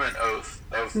Shaman Oath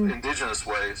of indigenous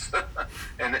ways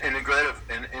and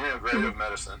integrative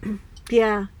medicine?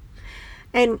 Yeah,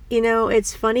 and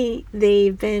it's funny,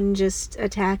 they've been just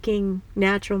attacking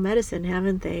natural medicine,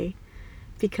 haven't they?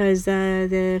 Because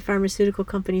the pharmaceutical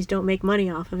companies don't make money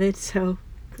off of it. So,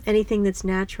 anything that's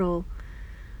natural.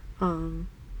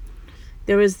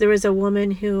 There was a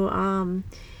woman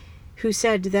who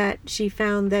said that she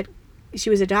found that she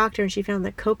was a doctor and she found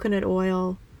that coconut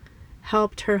oil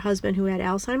helped her husband who had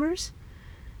Alzheimer's.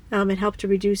 It helped to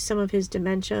reduce some of his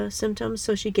dementia symptoms,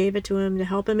 so she gave it to him to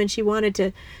help him, and she wanted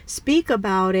to speak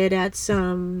about it at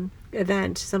some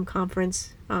event, some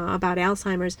conference about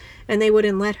Alzheimer's, and they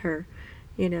wouldn't let her,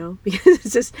 because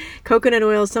it's just coconut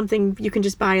oil is something you can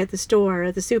just buy at the store,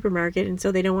 at the supermarket, and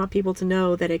so they don't want people to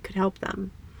know that it could help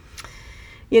them.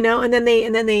 And then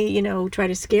they try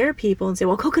to scare people and say,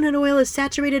 well, coconut oil is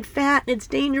saturated fat and it's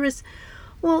dangerous.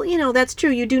 Well, that's true.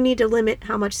 You do need to limit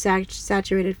how much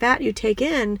saturated fat you take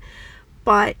in,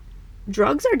 but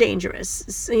drugs are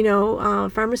dangerous.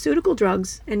 Pharmaceutical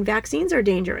drugs and vaccines are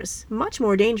dangerous, much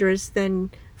more dangerous than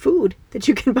food that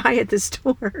you can buy at the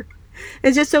store.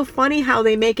 It's just so funny how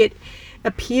they make it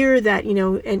appear that,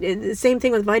 and the same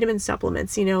thing with vitamin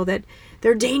supplements, that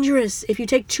they're dangerous. If you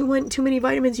take too many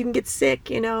vitamins, you can get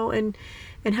sick, and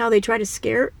how they try to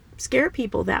scare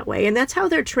people that way. And that's how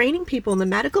they're training people in the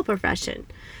medical profession.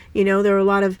 There are a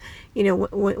lot of,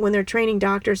 when they're training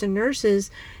doctors and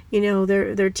nurses,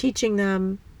 they're teaching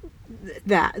them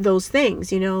those things,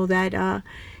 that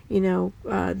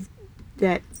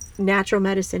natural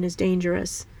medicine is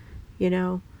dangerous,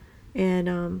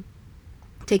 and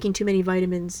taking too many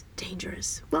vitamins,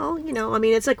 dangerous. Well,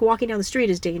 it's like walking down the street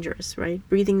is dangerous, right?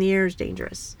 Breathing the air is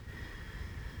dangerous.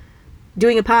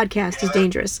 Doing a podcast is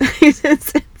dangerous.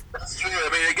 That's true.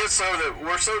 It gets so that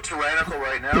we're so tyrannical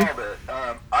right now that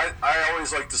I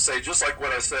always like to say, just like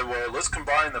what I said, well, let's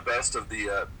combine the best of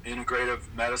the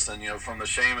integrative medicine, from the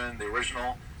shaman, the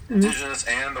original indigenous,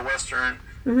 and the Western,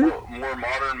 more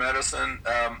modern medicine,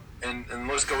 and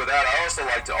let's go with that. I also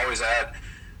like to always add,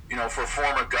 for a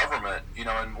form of government,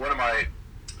 and one of my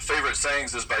favorite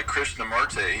sayings is by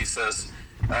Krishnamurti. He says,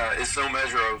 it's no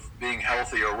measure of being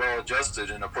healthy or well-adjusted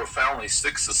in a profoundly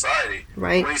sick society.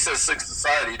 Right. When he says sick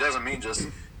society, he doesn't mean just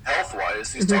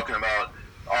health-wise. He's talking about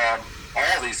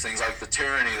all these things, like the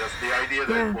tyranny, the idea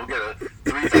that we'll get a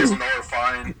 $3,000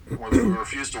 fine when we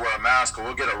refuse to wear a mask, or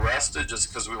we'll get arrested just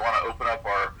because we want to open up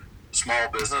our small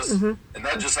business, and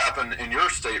that just happened in your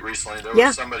state recently. There Yeah.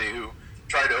 was somebody who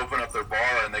tried to open up their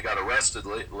bar and they got arrested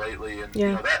lately, and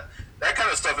Yeah. that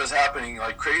kind of stuff is happening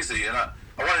like crazy. And I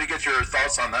wanted to get your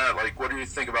thoughts on that. Like, what do you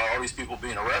think about all these people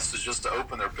being arrested just to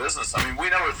open their business? I mean, we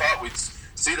never thought we'd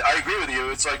see that. I agree with you.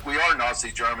 It's like we are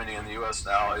Nazi Germany in the U.S.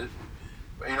 now.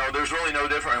 There's really no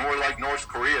difference. And we're like North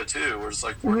Korea too. We're just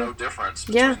like we're no difference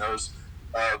between those.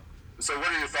 So, what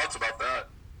are your thoughts about that?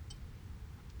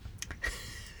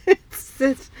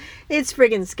 It's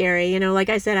friggin' scary. Like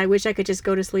I said, I wish I could just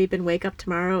go to sleep and wake up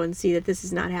tomorrow and see that this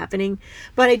is not happening.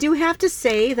 But I do have to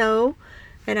say, though,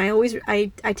 and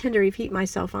I tend to repeat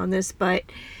myself on this, but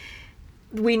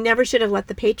we never should have let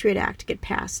the Patriot Act get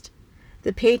passed.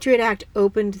 The Patriot Act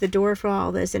opened the door for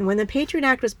all this. And when the Patriot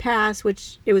Act was passed,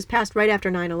 which it was passed right after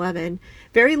 9/11,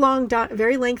 very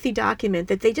lengthy document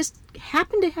that they just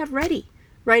happened to have ready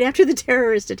right after the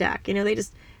terrorist attack. They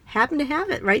just happened to have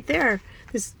it right there.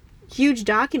 This huge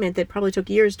document that probably took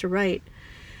years to write.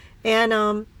 And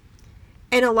a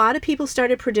lot of people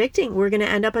started predicting we're going to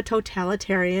end up a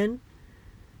totalitarian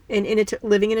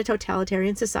living in a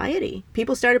totalitarian society.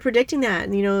 People started predicting that.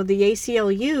 And, the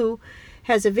ACLU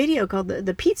has a video called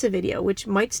the pizza video, which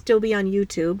might still be on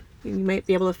YouTube. You might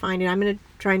be able to find it. I'm going to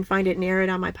try and find it and air it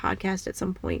on my podcast at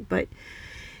some point. But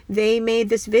they made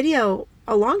this video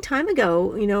a long time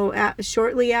ago,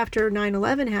 shortly after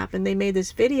 9/11 happened. They made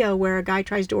this video where a guy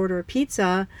tries to order a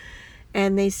pizza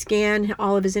and they scan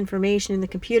all of his information in the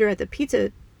computer at the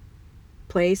pizza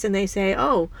place, and they say,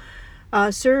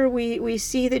 sir, we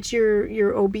see that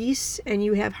you're obese and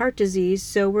you have heart disease,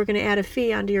 so we're going to add a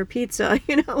fee onto your pizza,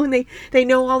 and they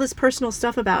know all this personal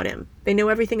stuff about him. They know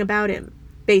everything about him,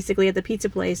 basically, at the pizza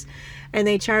place, and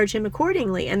they charge him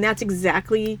accordingly. And that's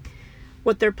exactly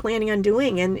what they're planning on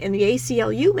doing. And the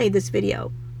ACLU made this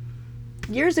video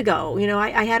years ago.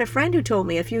 I had a friend who told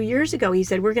me a few years ago, he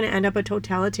said, we're going to end up a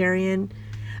totalitarian,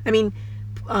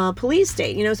 police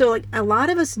state. So like a lot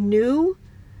of us knew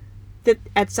that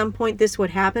at some point this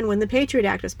would happen when the Patriot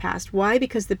Act was passed. Why?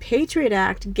 Because the Patriot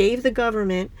Act gave the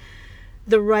government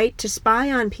the right to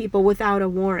spy on people without a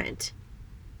warrant.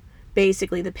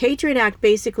 Basically, the Patriot Act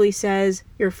basically says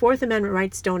your Fourth Amendment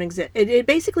rights don't exist. It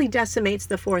basically decimates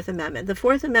the Fourth Amendment. The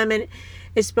Fourth Amendment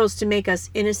is supposed to make us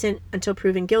innocent until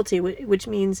proven guilty, which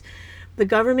means the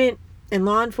government and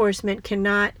law enforcement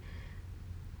cannot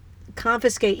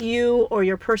confiscate you or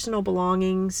your personal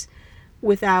belongings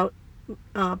without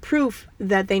proof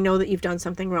that they know that you've done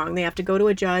something wrong. They have to go to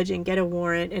a judge and get a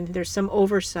warrant, and there's some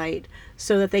oversight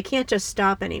so that they can't just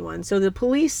stop anyone. So the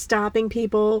police stopping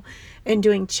people and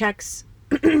doing checks,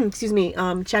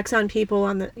 checks on people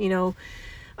on the, they'll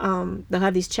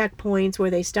have these checkpoints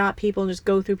where they stop people and just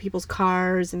go through people's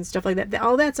cars and stuff like that.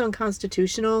 All that's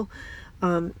unconstitutional,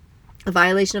 a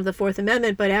violation of the Fourth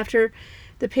Amendment. But after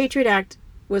the Patriot Act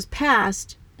was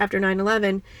passed, after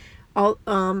 9/11,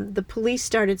 the police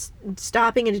started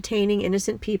stopping and detaining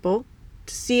innocent people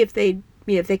to see if they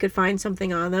could find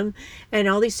something on them, and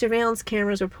all these surveillance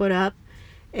cameras were put up,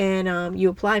 and you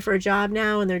apply for a job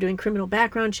now and they're doing criminal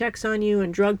background checks on you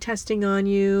and drug testing on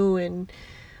you and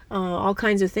all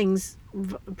kinds of things,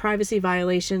 privacy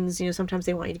violations. Sometimes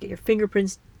they want you to get your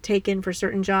fingerprints taken for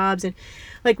certain jobs, and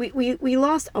like we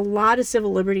lost a lot of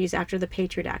civil liberties after the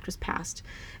Patriot Act was passed.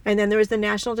 And then there was the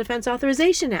National Defense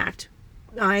Authorization Act.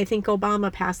 I think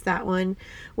Obama passed that one,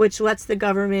 which lets the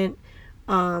government,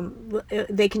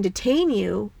 they can detain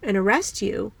you and arrest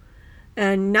you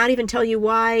and not even tell you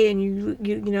why, and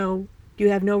you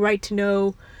have no right to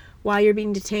know why you're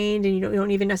being detained, and you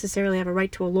don't even necessarily have a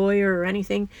right to a lawyer or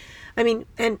anything. And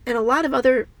a lot of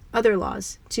other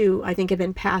laws too, I think, have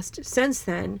been passed since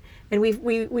then, and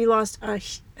we lost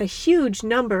a huge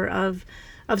number of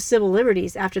civil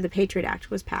liberties after the Patriot Act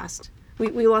was passed.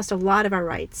 We lost a lot of our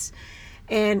rights.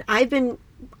 And I'm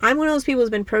one of those people who's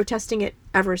been protesting it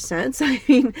ever since.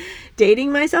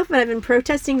 Dating myself, but I've been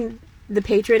protesting the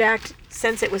Patriot Act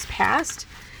since it was passed,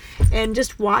 and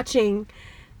just watching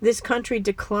this country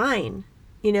decline,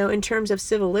 in terms of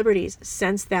civil liberties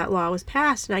since that law was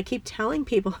passed. And I keep telling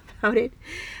people about it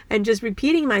and just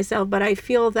repeating myself, but I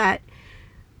feel that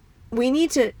we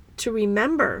need to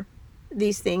remember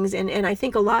these things, and I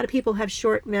think a lot of people have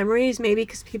short memories, maybe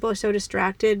because people are so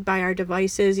distracted by our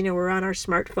devices. We're on our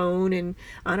smartphone and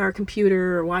on our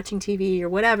computer or watching TV or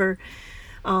whatever,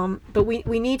 but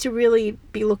we need to really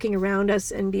be looking around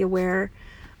us and be aware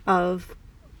of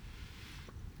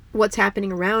what's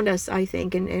happening around us, I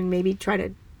think, and maybe try to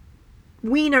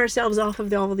wean ourselves off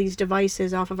of all of these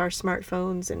devices, off of our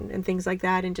smartphones and things like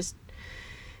that, and just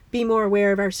be more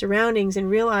aware of our surroundings and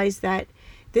realize that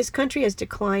this country has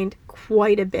declined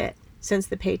quite a bit since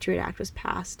the Patriot Act was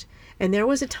passed. And there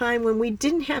was a time when we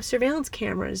didn't have surveillance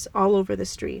cameras all over the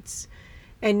streets.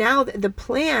 And now the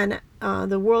plan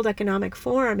the World Economic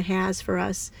Forum has for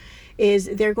us is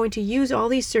they're going to use all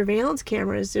these surveillance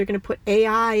cameras. They're going to put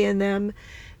AI in them,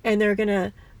 and they're going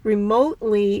to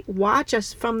remotely watch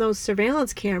us from those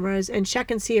surveillance cameras and check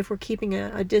and see if we're keeping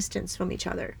a distance from each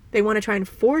other. They want to try and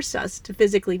force us to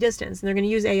physically distance, and they're going to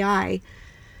use AI.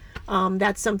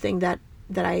 That's something that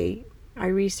I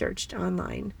researched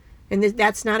online. And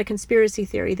that's not a conspiracy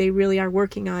theory. They really are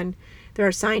working on, there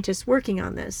are scientists working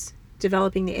on this,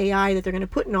 developing the AI that they're going to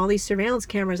put in all these surveillance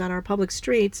cameras on our public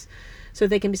streets so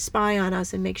they can spy on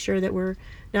us and make sure that we're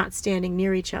not standing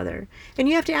near each other. And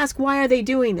you have to ask, why are they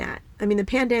doing that? I mean,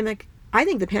 I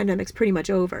think the pandemic's pretty much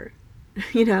over,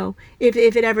 you know, if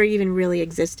it ever even really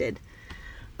existed.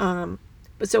 But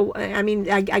so, I mean,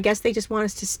 I guess they just want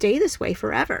us to stay this way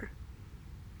forever,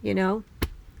 you know,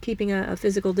 keeping a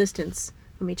physical distance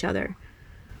from each other.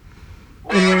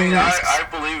 Well, I mean,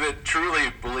 I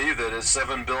truly believe that it's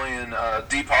 7 billion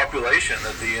depopulation,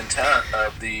 that the intent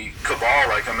of the cabal,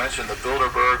 like I mentioned, the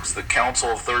Bilderbergs, the Council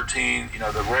of 13, you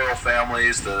know, the royal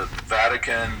families, the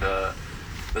Vatican, the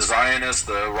Zionists,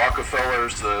 the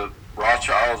Rockefellers, the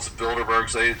Rothschilds, the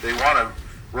Bilderbergs, they want to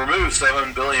remove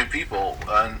 7 billion people.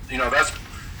 And, you know, that's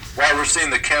why we're seeing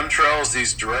the chemtrails,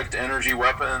 these direct energy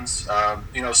weapons.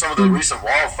 You know, some of the recent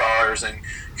wildfires in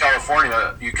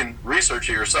California, you can research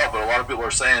it yourself, but a lot of people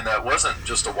are saying that wasn't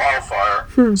just a wildfire.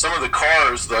 Some of the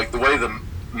cars, like the way the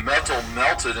metal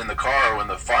melted in the car when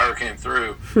the fire came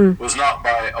through, was not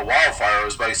by a wildfire, it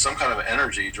was by some kind of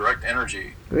energy, direct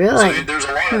energy. Really? So there's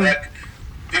a lot of that.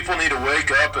 People need to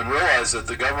wake up and realize that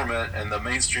the government and the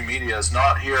mainstream media is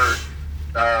not here.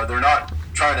 They're not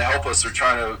trying to help us. They're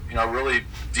trying to, you know, really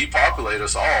depopulate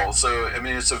us all. So, I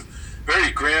mean, it's a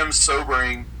very grim,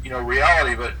 sobering, you know,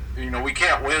 reality, but, you know, we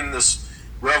can't win this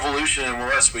revolution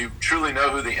unless we truly know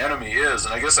who the enemy is.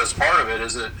 And I guess that's part of it,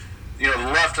 is that, you know,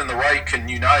 the left and the right can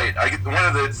unite. One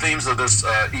of the themes of this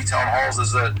E-Town Halls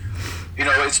is that, you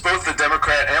know, it's both the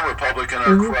Democrat and Republican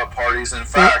are corrupt parties. In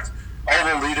fact,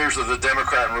 all the leaders of the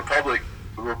Democrat and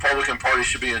Republican party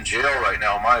should be in jail right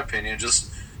now, in my opinion.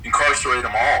 Just incarcerate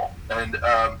them all. And,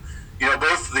 you know,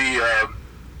 both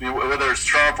whether it's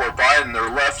Trump or Biden, they're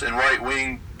left and right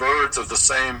wing birds of the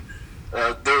same,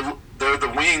 they're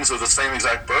the wings of the same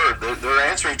exact bird. They're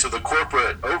answering to the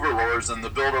corporate overlords and the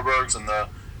Bilderbergs and the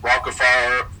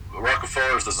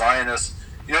Rockefellers, the Zionists.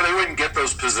 You know, they wouldn't get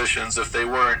those positions if they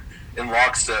weren't in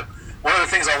lockstep. One of the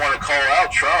things I want to call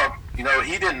out Trump, you know,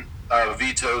 he didn't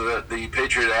veto the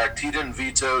Patriot Act. He didn't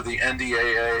veto the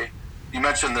NDAA. You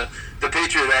mentioned the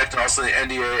Patriot Act and also the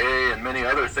NDAA and many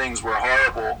other things were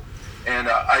horrible. And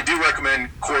I do recommend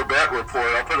Corbett Report.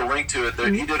 I'll put a link to it.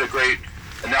 He did a great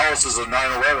analysis of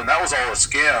 9/11. That was all a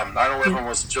scam. 9/11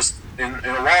 was just in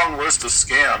a long list of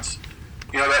scams.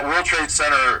 You know, that World Trade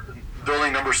Center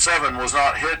building number 7 was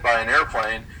not hit by an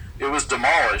airplane. It was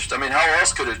demolished. I mean, how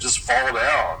else could it just fall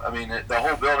down? I mean, the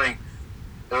whole building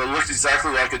looked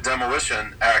exactly like a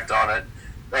demolition act on it.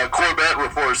 Corbett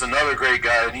Report is another great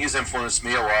guy, and he's influenced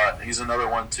me a lot. He's another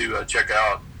one to check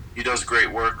out. He does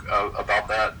great work about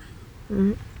that.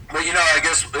 But, you know, I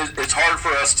guess it's hard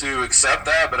for us to accept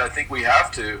that, but I think we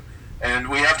have to. And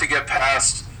we have to get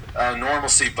past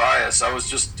normalcy bias. I was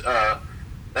just,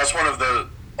 that's one of the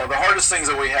hardest things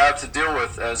that we have to deal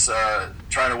with as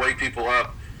trying to wake people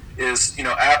up is, you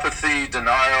know, apathy,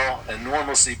 denial, and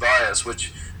normalcy bias,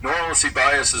 which normalcy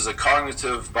bias is a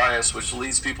cognitive bias which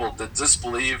leads people to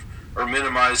disbelieve or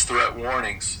minimize threat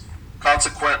warnings.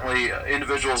 Consequently,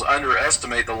 individuals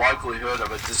underestimate the likelihood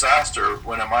of a disaster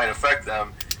when it might affect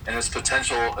them and its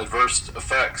potential adverse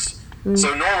effects.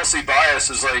 So normalcy bias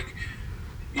is like,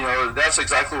 you know, that's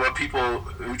exactly what people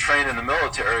who train in the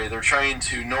military, they're trained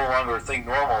to no longer think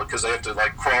normal because they have to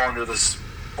like crawl under this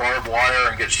barbed wire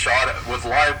and get shot at with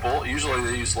live bullet. Usually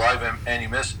they use live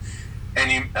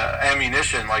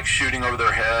ammunition, like shooting over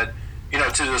their head, you know,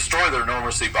 to destroy their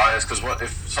normalcy bias. Because what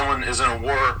if someone is in a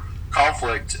war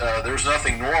conflict? There's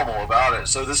nothing normal about it.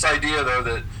 So this idea, though,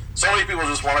 that so many people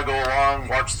just want to go along,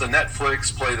 watch the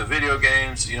Netflix, play the video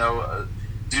games, you know,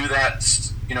 do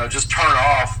that, you know, just turn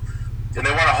off, and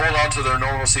they want to hold on to their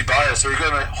normalcy bias. They're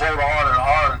going to hold on and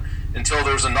on until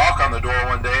there's a knock on the door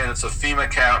one day, and it's a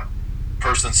FEMA camp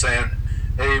person saying,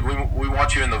 "Hey, we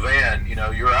want you in the van. You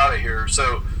know, you're out of here."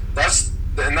 So that's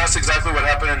exactly what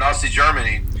happened in Nazi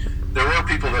Germany. There were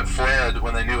people that fled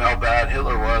when they knew how bad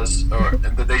Hitler was,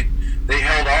 but they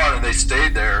held on and they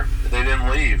stayed there. They didn't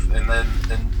leave, and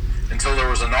until there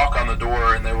was a knock on the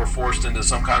door and they were forced into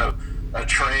some kind of a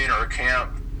train or a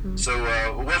camp. So,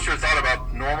 what's your thought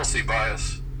about normalcy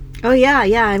bias? Oh yeah,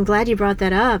 yeah. I'm glad you brought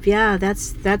that up. Yeah,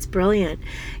 that's brilliant.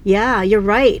 Yeah, you're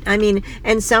right. I mean,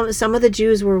 and some of the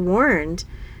Jews were warned.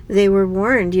 They were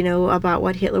warned, about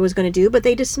what Hitler was going to do, but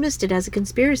they dismissed it as a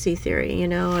conspiracy theory.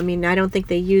 I mean, I don't think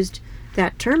they used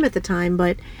that term at the time,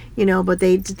 but but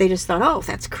they just thought, oh,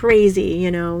 that's crazy.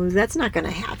 That's not going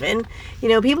to happen.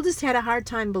 People just had a hard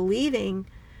time believing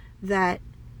that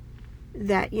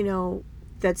that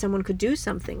someone could do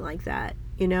something like that,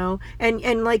 and they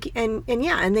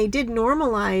did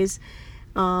normalize.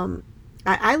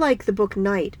 I like the book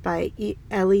Night by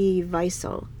Elie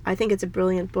Wiesel. I think it's a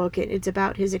brilliant book. It's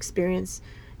about his experience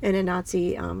in a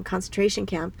Nazi concentration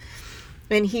camp,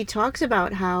 and he talks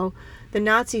about how the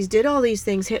Nazis did all these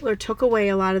things. Hitler took away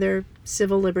a lot of their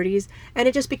civil liberties, and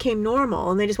it just became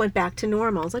normal, and they just went back to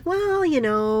normal. It's like,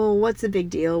 well, what's the big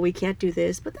deal? We can't do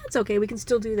this, but that's okay. We can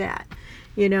still do that,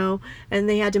 And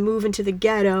they had to move into the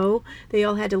ghetto. They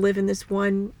all had to live in this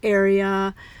one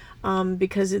area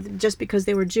because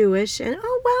they were Jewish. And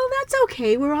oh well, that's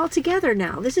okay. We're all together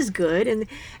now. This is good.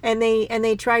 And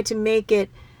they tried to make it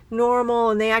normal,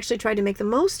 and they actually tried to make the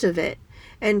most of it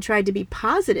and tried to be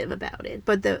positive about it.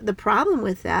 But the problem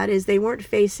with that is they weren't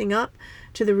facing up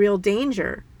to the real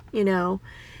danger, and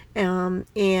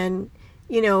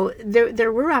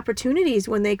there were opportunities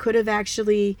when they could have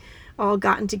actually all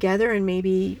gotten together and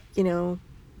maybe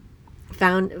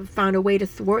found a way to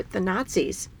thwart the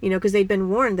Nazis, because they'd been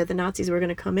warned that the Nazis were going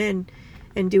to come in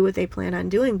and do what they planned on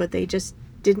doing, but they just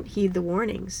didn't heed the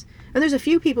warnings. And there's a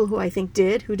few people who I think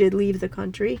who did leave the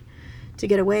country to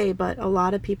get away, but a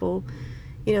lot of people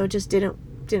just didn't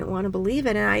want to believe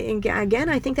it. And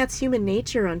I think that's human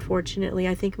nature, unfortunately.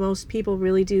 I think most people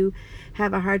really do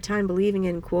have a hard time believing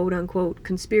in quote unquote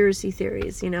conspiracy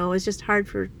theories. It's just hard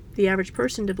for the average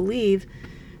person to believe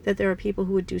that there are people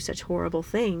who would do such horrible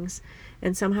things.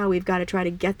 And somehow we've got to try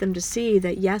to get them to see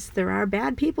that, yes, there are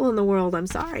bad people in the world. I'm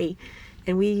sorry.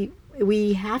 And we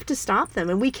have to stop them,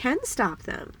 and we can stop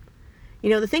them.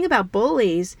 The thing about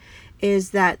bullies is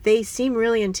that they seem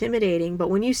really intimidating, but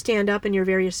when you stand up and you're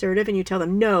very assertive and you tell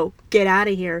them, no, get out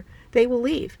of here, they will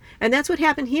leave. And that's what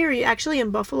happened here, actually,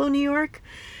 in Buffalo, New York.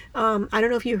 I don't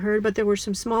know if you heard, but there were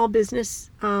some small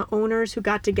business owners who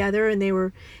got together, and they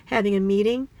were having a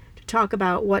meeting to talk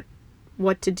about what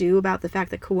to do about the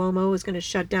fact that Cuomo was going to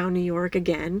shut down New York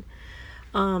again.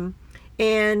 And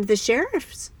the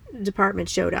sheriff's department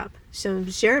showed up. So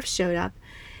the sheriffs showed up.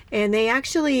 And they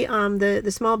actually,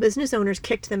 the small business owners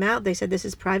kicked them out. They said, this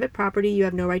is private property. You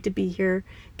have no right to be here.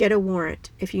 Get a warrant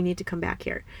if you need to come back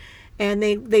here. And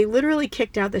they literally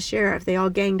kicked out the sheriff. They all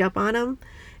ganged up on him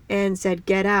and said,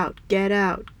 get out, get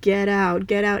out, get out,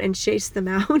 get out, and chased them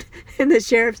out. And the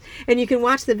sheriffs, and you can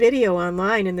watch the video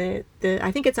online. And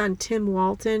I think it's on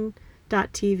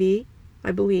timwalton.tv.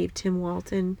 I believe, Tim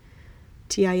Walton,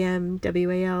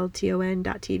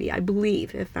 TIMWALTON.tv. I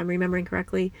believe, if I'm remembering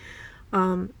correctly.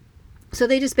 So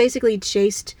they just basically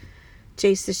chased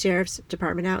the sheriff's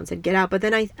department out and said, get out. But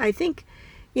then I think,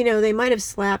 they might have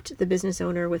slapped the business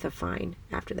owner with a fine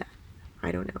after that.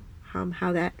 I don't know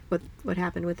what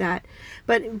happened with that.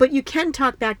 But you can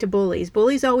talk back to bullies.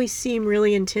 Bullies always seem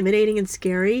really intimidating and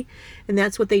scary. And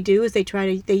that's what they do, is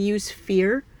they use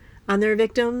fear on their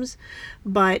victims.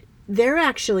 But they're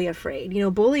actually afraid.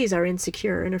 Bullies are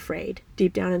insecure and afraid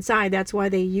deep down inside. That's why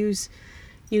they use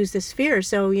this fear.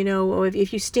 So,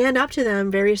 if you stand up to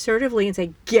them very assertively and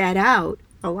say, get out,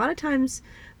 a lot of times,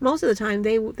 most of the time,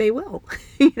 they will,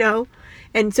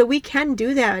 And so we can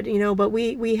do that, but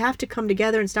we have to come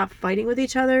together and stop fighting with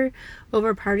each other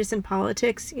over partisan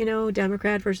politics,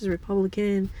 Democrat versus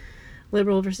Republican,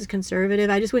 liberal versus conservative.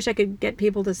 I just wish I could get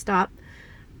people to stop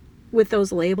with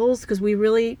those labels, because we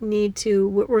really need to,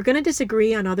 we're going to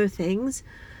disagree on other things,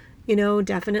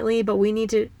 definitely, but we need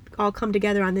to all come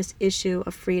together on this issue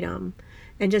of freedom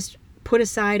and just put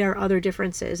aside our other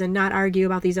differences and not argue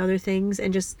about these other things,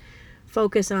 and just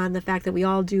focus on the fact that we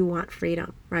all do want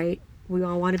freedom, right? We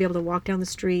all want to be able to walk down the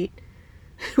street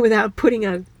without putting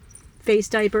a face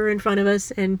diaper in front of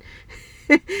us, and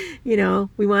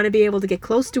we want to be able to get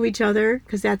close to each other,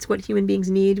 because that's what human beings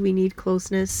need. We need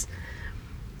closeness.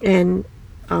 And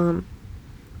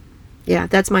yeah,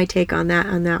 that's my take on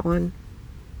that one.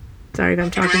 Sorry if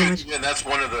I'm talking too much. And that's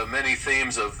one of the many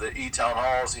themes of the e-town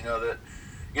halls, that,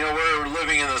 we're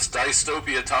living in this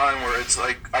dystopia time where it's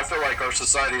like, I feel like our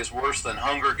society is worse than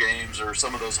Hunger Games or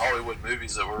some of those Hollywood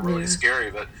movies that were really scary.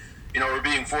 But, we're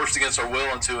being forced against our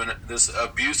will into this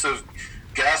abusive,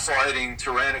 gaslighting,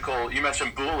 tyrannical, you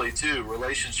mentioned bully too,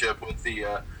 relationship with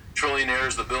the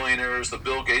trillionaires, the billionaires, the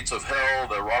Bill Gates of hell,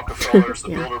 the Rockefellers, the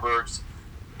Bilderbergs,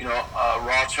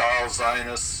 Rothschilds,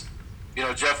 Zionists.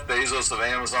 Jeff Bezos of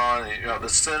Amazon, the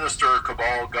sinister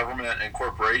cabal government and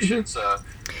corporations. One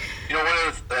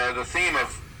of the theme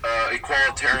of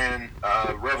equalitarian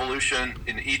revolution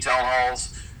in e-town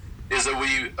halls is that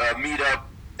we meet up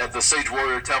at the Sage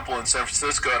Warrior Temple in San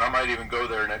Francisco, and I might even go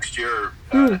there next year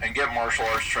and get martial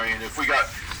arts training.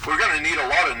 We're going to need a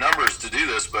lot of numbers to do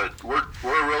this, but we're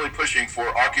really pushing for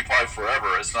Occupy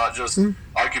Forever. It's not just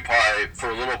occupy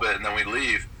for a little bit and then we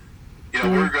leave.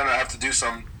 We're going to have to do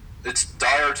some. It's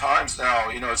dire times now.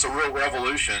 It's a real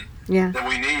revolution that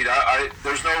we need.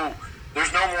 There's no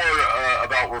more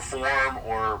about reform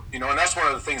and that's one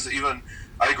of the things that even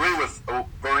I agree with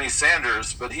Bernie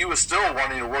Sanders, but he was still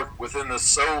wanting to work within this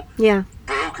so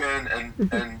broken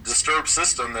and disturbed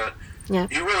system that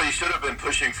he really should have been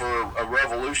pushing for a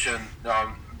revolution.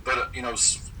 But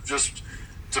just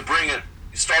to bring it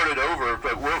started over.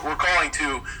 But we're calling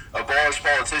to abolish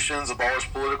politicians,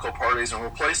 abolish political parties, and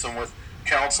replace them with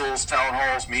councils, town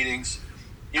halls, meetings.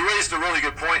 You raised a really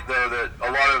good point, though, that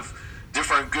a lot of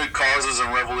different good causes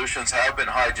and revolutions have been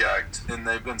hijacked and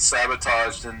they've been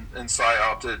sabotaged and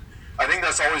psyopted. I think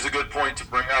that's always a good point to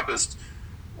bring up. Is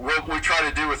what we try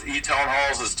to do with e-town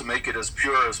halls is to make it as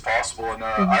pure as possible. And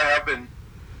I have been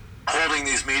holding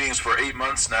these meetings for 8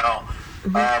 months now,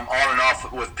 on and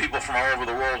off with people from all over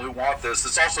the world who want this.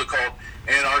 It's also called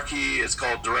anarchy. It's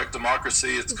called direct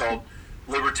democracy. It's called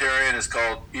libertarian. It's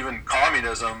called even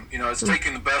communism. It's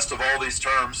taking the best of all these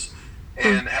terms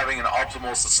and having an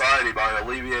optimal society by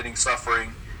alleviating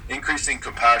suffering, increasing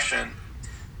compassion,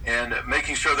 and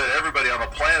making sure that everybody on the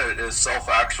planet is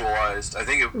self-actualized. I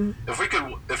think if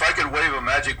I could wave a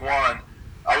magic wand,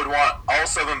 I would want all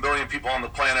 7 billion people on the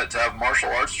planet to have martial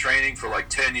arts training for like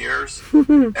 10 years,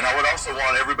 and I would also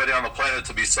want everybody on the planet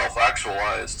to be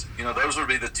self-actualized. Those would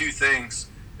be the two things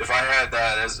if I had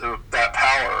that as that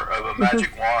power of a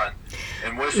magic wand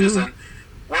and wishes. And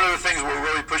one of the things we're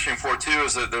really pushing for, too,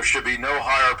 is that there should be no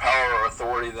higher power or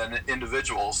authority than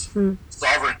individuals'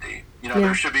 sovereignty.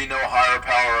 There should be no higher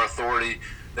power or authority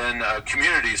than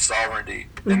community sovereignty.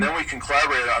 And then we can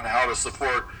collaborate on how to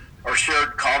support our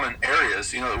shared common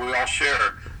areas, that we all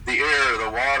share. The air,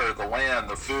 the water, the land,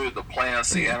 the food, the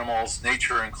plants, the animals,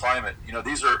 nature, and climate.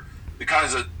 These are the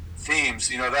kinds of themes,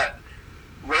 that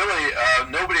really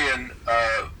nobody in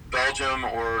Belgium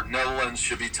or Netherlands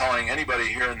should be telling anybody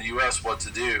here in the U.S. what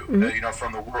to do.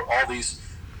 From the world,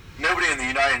 nobody in the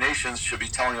United Nations should be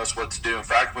telling us what to do. In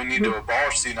fact, we need to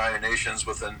abolish the United Nations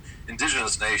within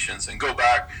indigenous nations and go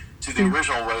back to the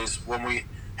original ways when we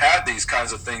had these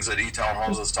kinds of things that E-Town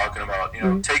Halls is talking about.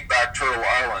 Take back Turtle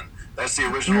Island. That's the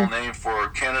original name for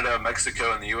Canada,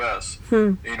 Mexico, and the U.S.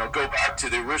 Go back to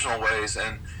the original ways.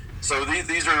 And so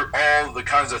these are all the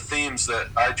kinds of themes that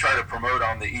I try to promote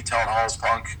on the E-Town Halls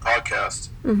podcast.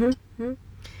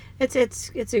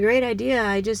 It's a great idea.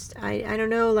 I don't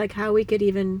know like how we could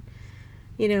even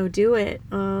do it.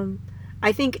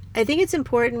 I think it's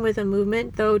important with a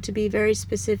movement though to be very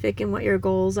specific in what your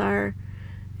goals are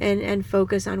and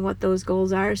focus on what those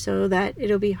goals are so that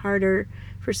it'll be harder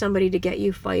for somebody to get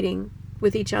you fighting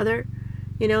with each other.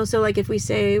 So like if we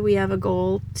say we have a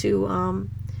goal to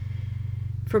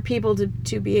for people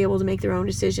to be able to make their own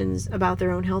decisions about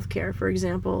their own health care, for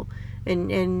example,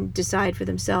 and decide for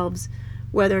themselves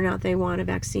whether or not they want a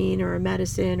vaccine or a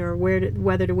medicine or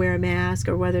whether to wear a mask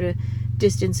or whether to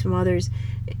distance from others,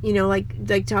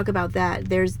 like talk about that.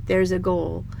 There's a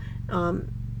goal,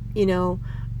 and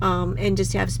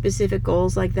just have specific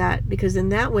goals like that, because in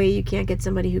that way you can't get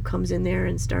somebody who comes in there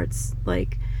and starts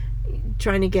like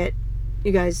trying to get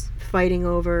you guys fighting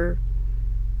over,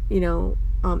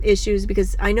 issues,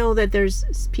 because I know that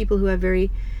there's people who have very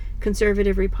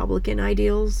conservative Republican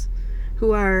ideals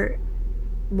who are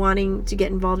wanting to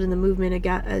get involved in the movement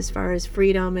as far as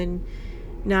freedom and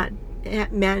no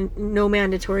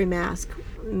mandatory masks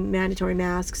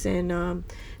and no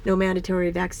mandatory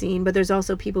vaccine. But there's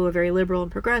also people who are very liberal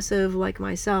and progressive like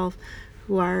myself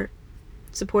who are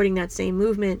supporting that same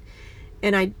movement,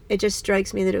 and it just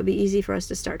strikes me that it would be easy for us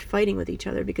to start fighting with each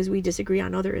other because we disagree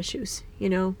on other issues,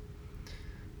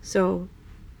 So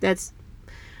that's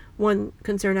one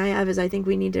concern I have, is I think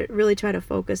we need to really try to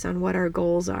focus on what our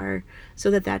goals are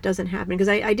so that doesn't happen. Because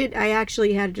I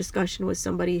actually had a discussion with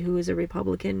somebody who is a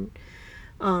Republican,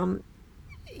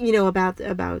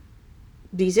 about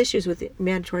these issues with the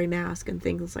mandatory mask and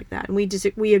things like that. And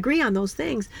we agree on those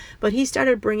things, but he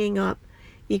started bringing up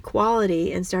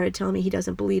equality and started telling me he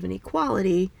doesn't believe in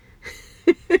equality.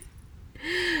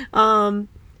 And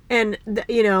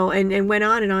went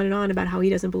on and on and on about how he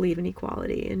doesn't believe in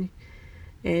equality,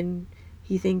 and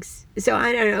he thinks so.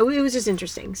 I don't know. It was just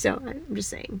interesting. So I'm just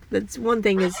saying that's one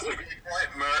thing is.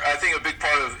 I think a big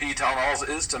part of e-town halls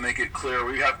is to make it clear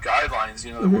we have guidelines,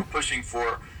 that we're pushing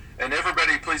for. And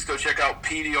everybody, please go check out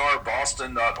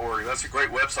pdrboston.org. That's a great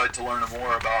website to learn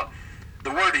more about the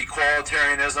word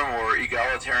equalitarianism or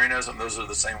egalitarianism. Those are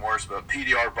the same words, but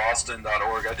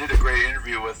pdrboston.org. I did a great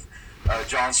interview with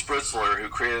John Spritzler, who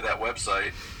created that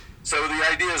website. So the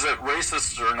idea is that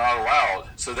racists are not allowed.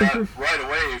 So that right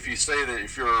away, if you say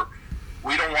that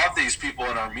we don't want these people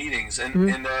in our meetings, and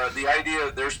the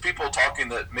idea, there's people talking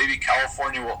that maybe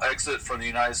California will exit from the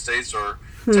United States or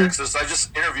Texas. I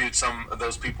just interviewed some of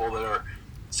those people that are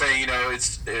saying,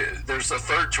 there's a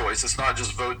third choice. It's not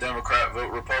just vote Democrat,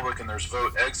 vote Republican. There's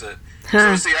vote exit.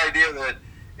 So it's the idea that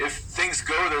if things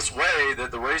go this way, that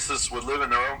the racists would live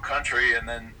in their own country, and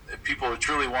then if people who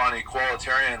truly want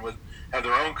equalitarian would have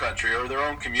their own country or their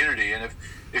own community. And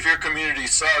if your community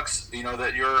sucks,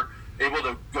 that you're able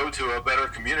to go to a better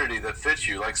community that fits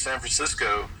you, like San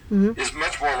Francisco is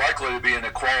much more likely to be an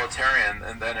equalitarian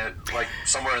and than like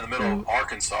somewhere in the middle of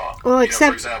Arkansas. Well,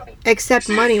 for example, except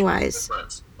money-wise.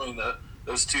 Between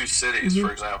those two cities,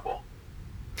 for example.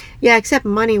 Yeah, except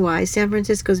money-wise. San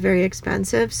Francisco's very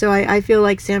expensive, so I feel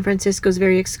like San Francisco's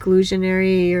very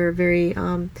exclusionary or very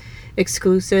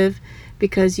exclusive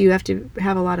because you have to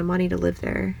have a lot of money to live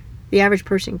there. The average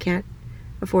person can't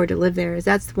afford to live there.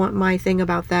 That's my thing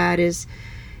about that is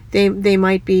they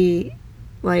might be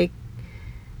like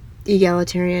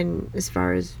egalitarian as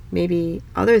far as maybe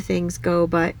other things go,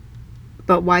 but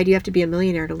why do you have to be a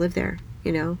millionaire to live there?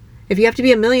 If you have to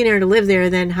be a millionaire to live there,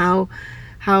 then how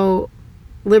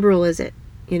liberal is it?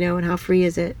 And how free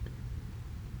is it?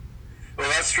 Well,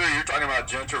 that's true. You're talking about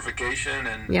gentrification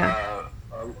and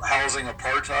housing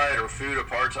apartheid or food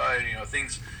apartheid.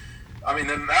 Things. I mean,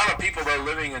 the amount of people that are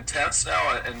living in tents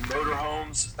now and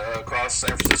motorhomes across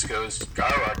San Francisco is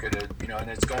skyrocketed, and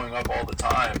it's going up all the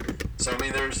time. So, I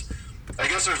mean, I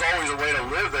guess there's always a way to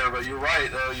live there, but you're right,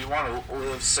 though. You want to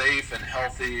live safe and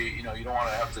healthy. You don't want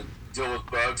to have to deal with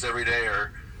bugs every day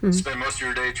or spend most of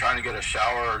your day trying to get a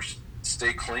shower or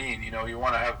stay clean. You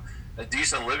want to have a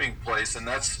decent living place, and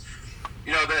that's,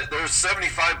 that there's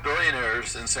 75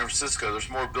 billionaires in San Francisco. There's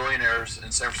more billionaires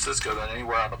in San Francisco than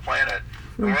anywhere on the planet.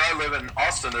 And where I live in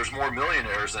Austin, there's more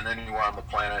millionaires than anywhere on the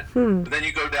planet. But then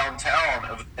you go downtown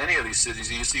of any of these cities,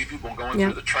 and you see people going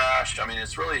through the trash. I mean,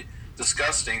 it's really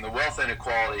disgusting. The wealth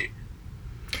inequality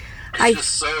is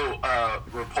just so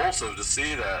repulsive to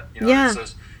see that.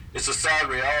 It's a sad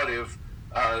reality of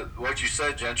what you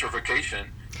said, gentrification.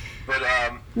 But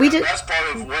that's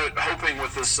part of hoping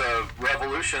with this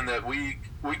revolution that we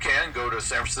can go to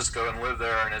San Francisco and live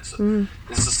there, and it's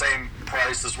the same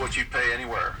price as what you pay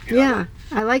anywhere.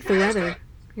 I like the weather.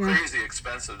 Crazy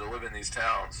expensive to live in these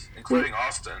towns, including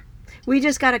Austin. We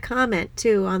just got a comment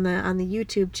too on the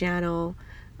YouTube channel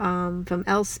from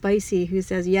El Spicy, who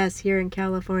says, yes, here in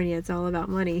California it's all about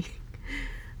money.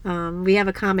 We have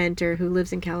a commenter who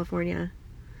lives in California.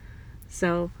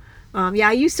 So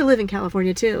I used to live in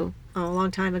California too a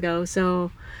long time ago,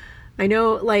 so I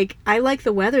know, I like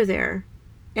the weather there,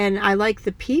 and I like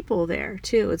the people there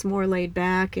too. It's more laid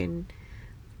back, and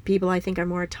people I think are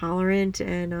more tolerant,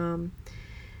 and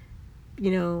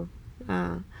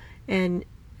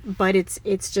but it's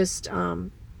just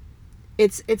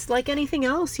it's like anything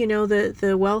else.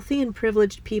 The wealthy and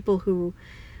privileged people who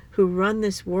run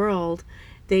this world,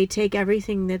 they take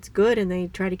everything that's good and they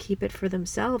try to keep it for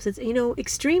themselves. It's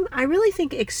I really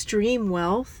think extreme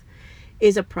wealth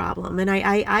is a problem, and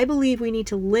I believe we need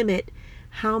to limit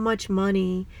how much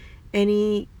money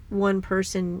any one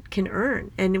person can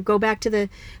earn, and go back to the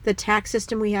tax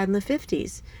system we had in the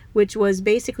 50s, which was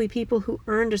basically people who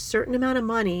earned a certain amount of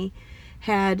money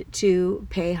had to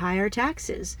pay higher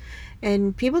taxes.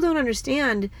 And people don't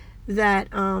understand that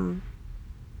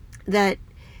that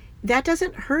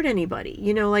doesn't hurt anybody.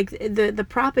 The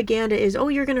propaganda is, oh,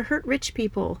 you're going to hurt rich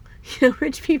people.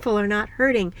 Rich people are not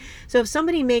hurting. So if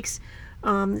somebody makes,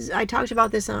 I talked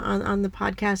about this on the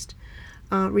podcast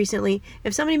recently,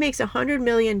 if somebody makes $100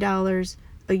 million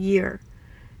a year,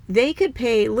 they could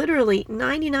pay literally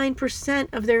 99%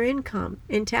 of their income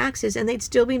in taxes, and they'd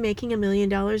still be making $1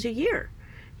 million a year,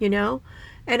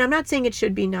 And I'm not saying it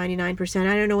should be 99%.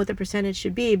 I don't know what the percentage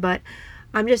should be, but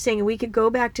I'm just saying we could go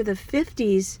back to the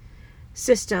 50s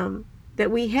system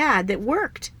that we had that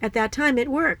worked. At that time, it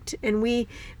worked. And we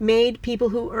made people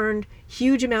who earned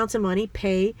huge amounts of money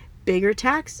pay bigger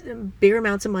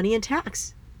amounts of money in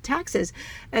taxes.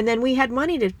 And then we had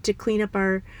money to clean up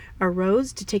our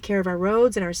roads, to take care of our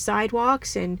roads and our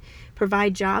sidewalks, and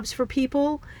provide jobs for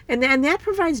people. And that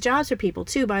provides jobs for people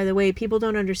too, by the way. People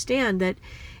don't understand that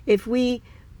if we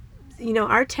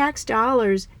our tax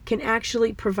dollars can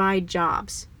actually provide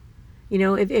jobs.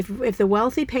 If the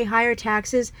wealthy pay higher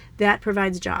taxes, that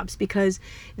provides jobs because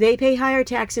they pay higher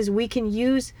taxes. We can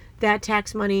use that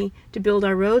tax money to build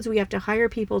our roads. We have to hire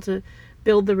people to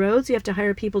build the roads. We have to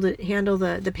hire people to handle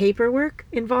the paperwork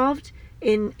involved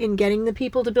in getting the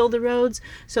people to build the roads.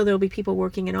 So there'll be people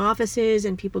working in offices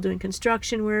and people doing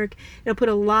construction work. It'll put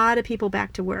a lot of people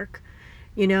back to work,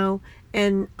 and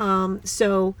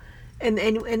so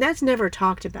and that's never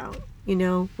talked about. We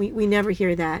never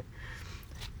hear that.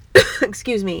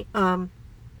 Excuse me,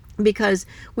 because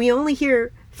we only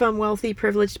hear from wealthy,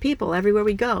 privileged people everywhere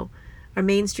we go. Our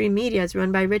mainstream media is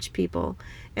run by rich people,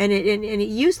 and it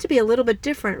used to be a little bit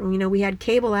different. We had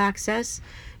cable access.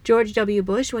 George W.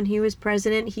 Bush, when he was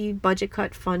president, he budget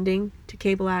cut funding to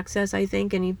cable access, I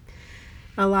think, and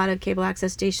a lot of cable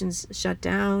access stations shut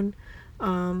down,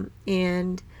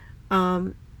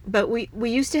 but we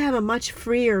used to have a much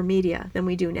freer media than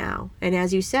we do now. And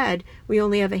as you said, we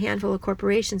only have a handful of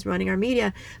corporations running our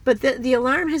media. But the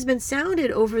alarm has been sounded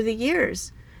over the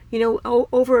years.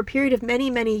 Over a period of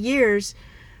many, many years,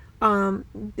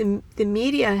 the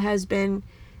media has been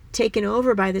taken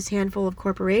over by this handful of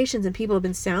corporations, and people have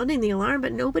been sounding the alarm,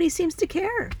 but nobody seems to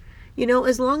care.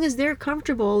 As long as they're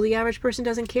comfortable, the average person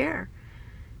doesn't care.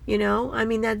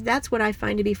 That's what I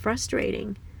find to be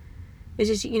frustrating. It's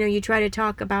just, you try to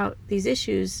talk about these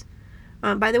issues.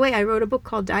 By the way, I wrote a book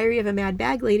called Diary of a Mad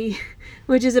Bag Lady,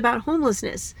 which is about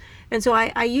homelessness. And so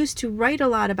I used to write a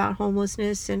lot about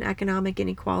homelessness and economic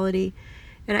inequality.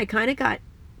 And I kind of got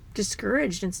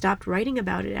discouraged and stopped writing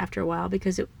about it after a while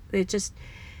because it just,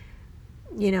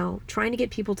 trying to get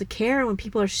people to care when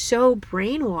people are so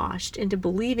brainwashed into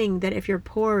believing that if you're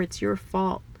poor, it's your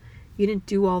fault. You didn't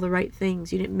do all the right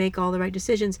things. You didn't make all the right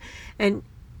decisions. And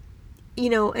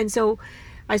so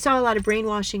I saw a lot of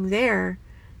brainwashing there,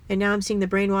 and now I'm seeing the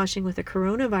brainwashing with the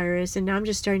coronavirus, and now I'm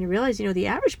just starting to realize, the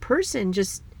average person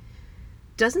just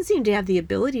doesn't seem to have the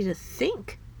ability to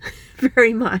think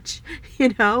very much,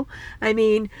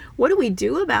 What do we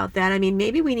do about that?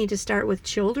 Maybe we need to start with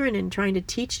children and trying to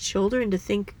teach children to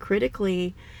think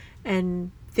critically and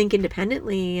think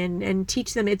independently and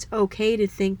teach them it's okay to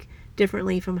think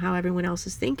differently from how everyone else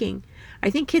is thinking. I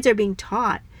think kids are being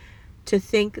taught to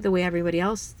think the way everybody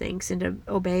else thinks and to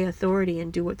obey authority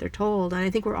and do what they're told. And I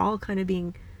think we're all kind of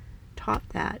being taught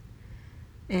that.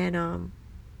 And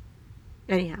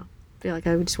anyhow, I feel like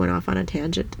I just went off on a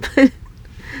tangent.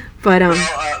 But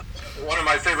one of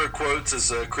my favorite quotes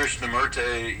is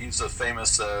Krishnamurti. He's a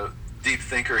famous deep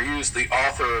thinker. He was the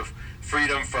author of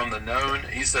Freedom from the Known.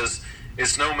 He says,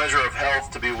 "It's no measure of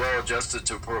health to be well adjusted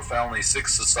to a profoundly sick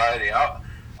society." I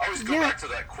always go back to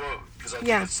that quote because I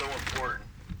think it's so important.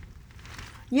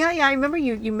 Yeah, I remember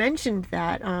you mentioned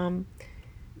that. Oh.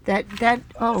 I think I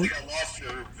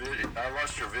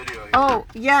lost your video. Here. Oh,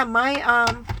 yeah,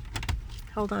 my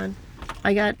hold on.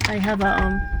 I have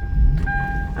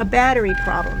a battery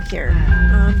problem here.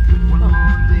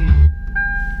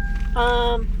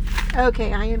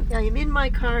 Okay, I am in my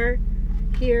car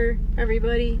here,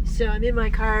 everybody. So I'm in my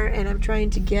car and I'm trying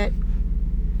to get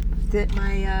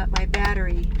my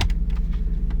battery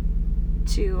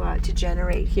to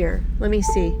generate here. Let me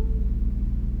see.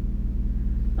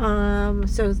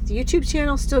 So the YouTube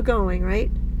channel's still going,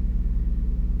 right?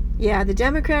 Yeah, the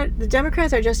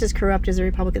Democrats are just as corrupt as the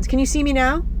Republicans. Can you see me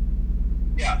now?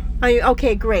 Yeah.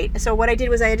 Okay, great. So what I did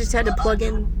was I just had to plug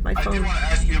in my phone. I do want to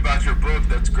ask you about your book.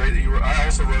 That's great that you wrote. I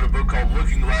also wrote a book called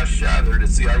Looking Glass Shattered.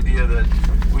 It's the idea that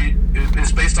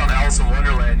it's based on Alice in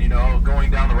Wonderland.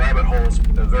 Going down the rabbit hole is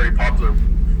a very popular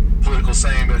political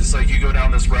saying, but it's like you go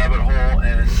down this rabbit hole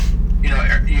and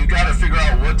you got to figure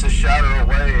out what to shatter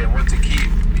away and what to keep.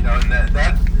 And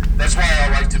that's why I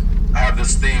like to have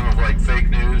this theme of like fake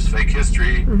news, fake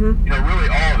history. Mm-hmm. Really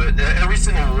all of it. Every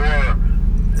single war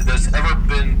that's ever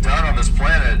been done on this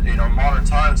planet, modern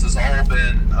times, has all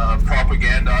been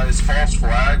propagandized, false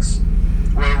flags.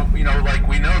 Where we know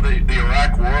the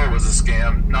Iraq War was a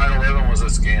scam, 9/11 was a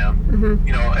scam. Mm-hmm.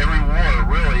 Every war,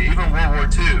 really, even World War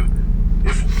II.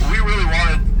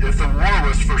 If the war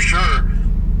was for sure,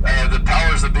 the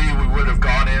powers that be, we would have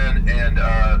gone in and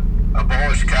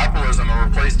abolished capitalism and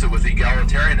replaced it with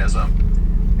egalitarianism.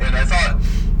 And I thought,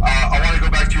 I want to go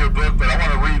back to your book, but I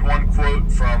want to read one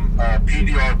quote from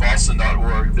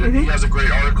pdrboston.org. Mm-hmm. He has a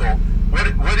great article. What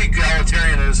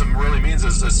egalitarianism really means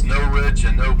is it's no rich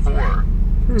and no poor.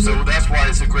 Mm-hmm. So that's why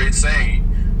it's a great saying.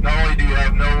 Not only do you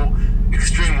have no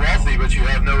extreme wealthy, but you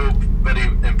have nobody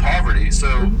in poverty.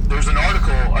 So there's an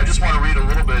article, I just want to read a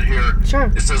little bit here. Sure.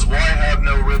 It says, "Why have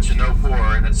no rich and no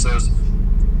poor?" And it says,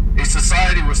 "A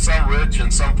society with some rich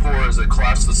and some poor is a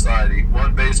class society,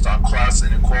 one based on class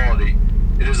inequality.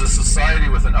 is a society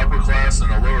with an upper class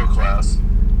and a lower class.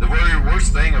 The very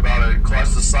worst thing about a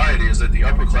class society is that the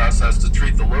upper class has to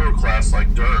treat the lower class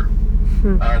like dirt.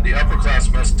 The upper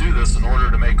class must do this in order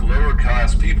to make lower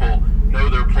class people know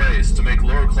their place, to make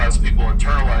lower class people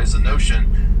internalize the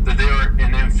notion that they are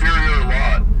an inferior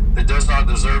lot that does not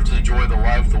deserve to enjoy the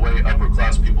life the way upper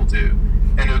class people do,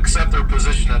 and to accept their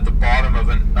position at the bottom of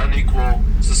an unequal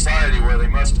society where they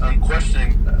must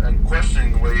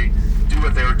unquestioningly do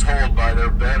what they are told by their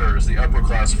betters, the upper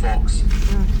class folks.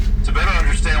 To better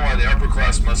understand why the upper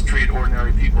class must treat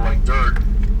ordinary people like dirt,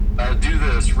 do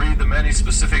this. Read the many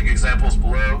specific examples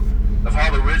below of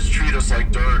how the rich treat us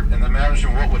like dirt, and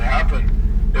imagine what would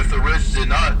happen if the rich did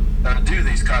not do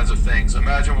these kinds of things.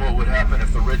 Imagine what would happen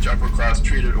if the rich upper class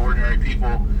treated ordinary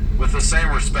people with the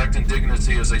same respect and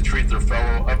dignity as they treat their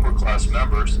fellow upper class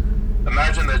members.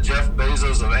 Imagine that Jeff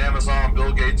Bezos of Amazon,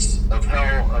 Bill Gates of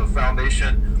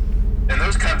Foundation, and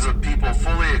those kinds of people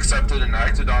fully accepted and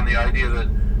acted on the idea that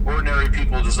ordinary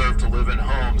people deserve to live in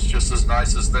homes just as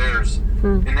nice as theirs,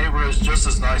 in neighborhoods just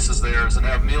as nice as theirs, and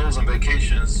have meals and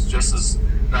vacations just as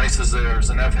nice as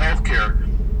theirs, and have health care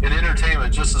and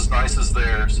entertainment just as nice as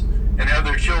theirs, and have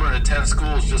their children attend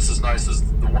schools just as nice as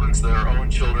the ones their own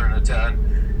children attend,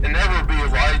 and never be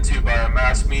lied to by a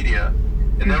mass media,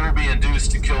 and never be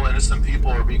induced to kill innocent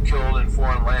people or be killed in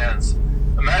foreign lands.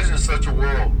 Imagine such a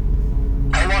world.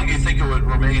 How long do you think it would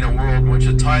remain a world in which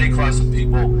a tiny class of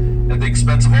people, at the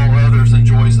expense of all others,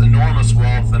 enjoys enormous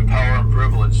wealth and power and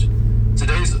privilege?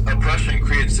 Today's oppression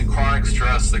creates a chronic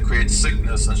stress that creates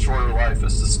sickness and shorter life,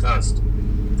 as discussed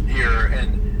here,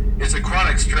 and it's a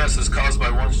chronic stress that's caused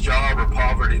by one's job or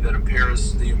poverty that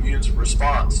impairs the immune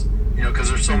response, because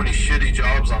there's so many shitty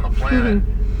jobs on the planet.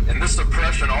 And this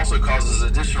depression also causes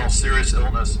additional serious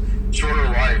illness, shorter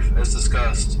life, as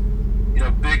discussed.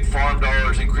 Big farm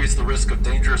dollars increase the risk of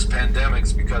dangerous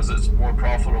pandemics because it's more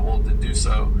profitable to do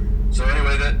so. So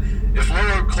anyway, that if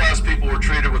lower class people were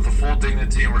treated with the full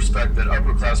dignity and respect that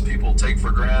upper class people take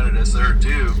for granted as their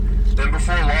due, then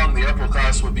before long the upper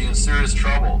class would be in serious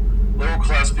trouble. Lower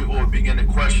class people would begin to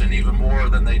question even more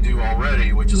than they do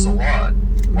already, which is a lot,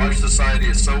 why society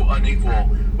is so unequal,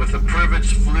 with the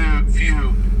privileged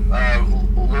few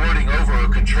lording over or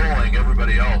controlling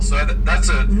everybody else. So that's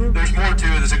there's more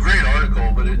to it. It's a great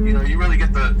article, but you really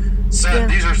get the sense. Yeah.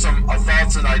 These are some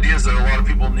thoughts and ideas that a lot of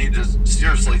people need to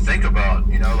seriously think about.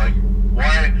 Like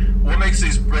what makes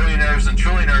these billionaires and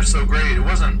trillionaires so great? It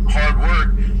wasn't hard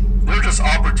work. They're just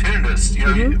opportunists.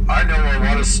 I know a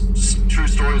lot of true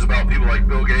stories about people like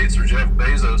Bill Gates or Jeff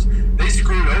Bezos. They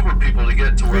screwed over people to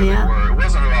get to where they were. It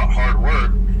wasn't about hard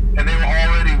work, and they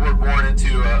were born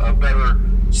into a better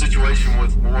situation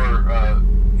with more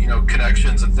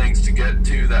connections and things to get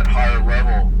to that higher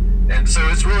level. And so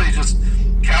it's really just,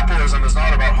 capitalism is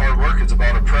not about hard work, it's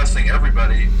about oppressing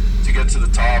everybody to get to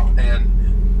the top. And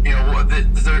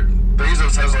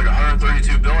Bezos has like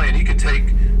 132 billion. He could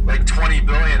take like 20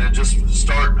 billion and just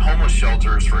start homeless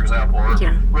shelters, for example, or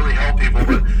really help people.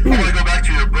 But I want to go back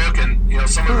to your book and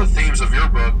some of the themes of your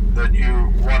book that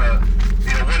you want to,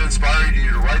 what inspired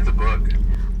you to write the book.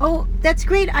 Oh, that's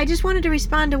great. I just wanted to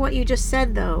respond to what you just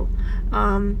said, though.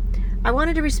 I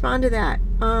wanted to respond to that.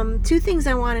 Two things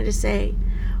I wanted to say.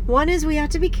 One is we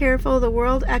have to be careful. The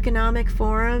World Economic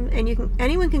Forum, and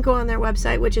anyone can go on their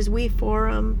website, which is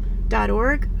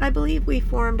weforum.org, I believe,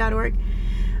 weforum.org.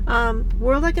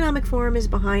 World Economic Forum is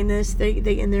behind this.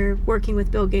 They're working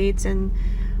with Bill Gates and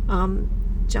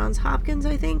Johns Hopkins,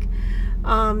 I think.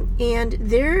 And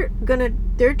they're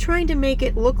trying to make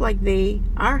it look like they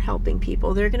are helping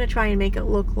people. They're going to try and make it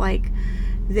look like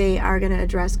they are going to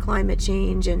address climate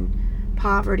change and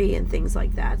poverty and things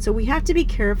like that. So we have to be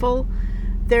careful.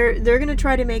 They're going to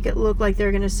try to make it look like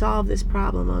they're going to solve this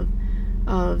problem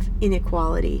of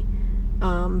inequality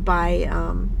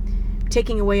by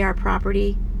taking away our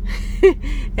property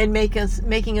and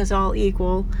making us all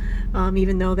equal,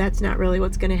 even though that's not really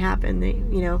what's going to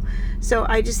happen. So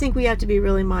I just think we have to be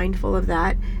really mindful of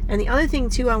that. And the other thing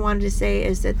too I wanted to say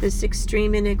is that this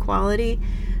extreme inequality,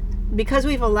 because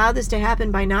we've allowed this to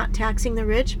happen by not taxing the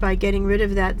rich, by getting rid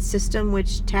of that system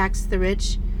which taxed the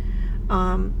rich,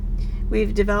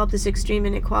 we've developed this extreme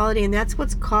inequality, and that's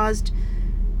what's caused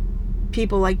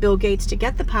people like Bill Gates to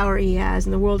get the power he has,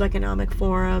 and the World Economic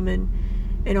Forum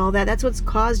and all that. That's what's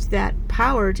caused that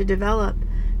power to develop,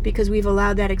 because we've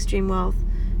allowed that extreme wealth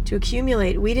to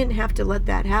accumulate. We didn't have to let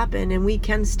that happen, and we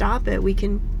can stop it. We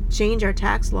can change our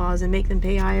tax laws and make them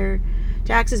pay higher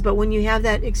taxes. But when you have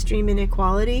that extreme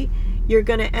inequality, you're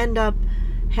going to end up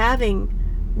having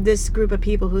this group of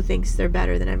people who thinks they're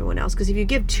better than everyone else. Because if you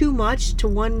give too much to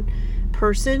one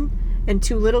person, and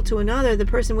too little to another, the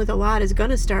person with a lot is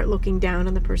going to start looking down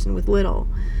on the person with little.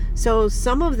 So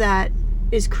some of that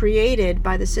is created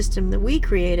by the system that we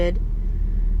created.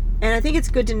 And I think it's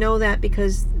good to know that,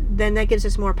 because then that gives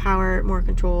us more power, more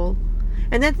control.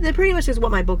 And that pretty much is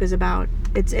what my book is about.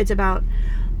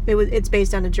 It's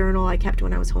based on a journal I kept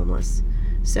when I was homeless.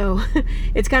 So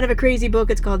it's kind of a crazy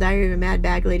book. It's called Diary of a Mad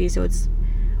Bag Lady. So it's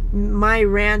my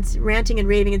ranting and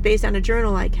raving is based on a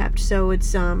journal I kept. So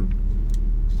it's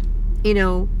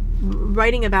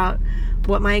writing about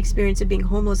what my experience of being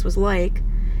homeless was like,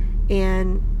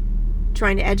 and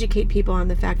trying to educate people on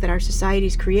the fact that our society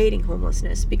is creating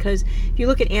homelessness. Because if you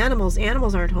look at animals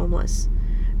aren't homeless,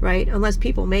 right? Unless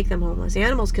people make them homeless.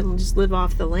 Animals can just live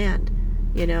off the land,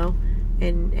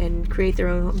 and create their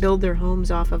own, build their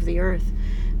homes off of the earth.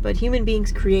 But human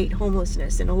beings create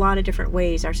homelessness in a lot of different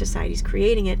ways. Our society's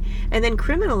creating it, and then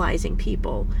criminalizing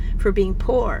people for being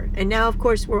poor. And now, of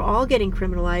course, we're all getting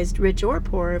criminalized, rich or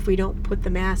poor, if we don't put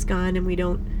the mask on and we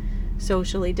don't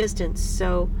socially distance.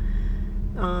 So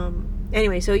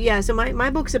anyway, so my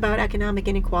book's about economic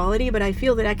inequality, but I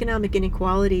feel that economic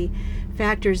inequality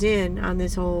factors in on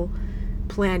this whole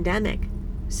pandemic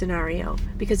scenario,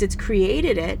 because it's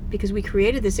created it, because we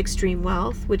created this extreme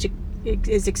wealth, which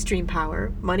is extreme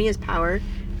power. Money is power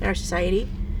in our society.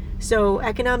 So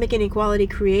economic inequality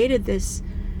created this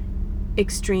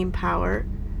extreme power,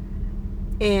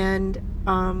 and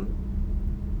I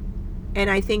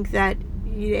think that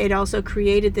it also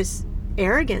created this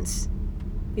arrogance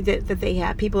that they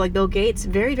have. People like Bill Gates,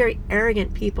 very, very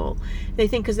arrogant people. They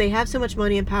think because they have so much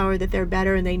money and power that they're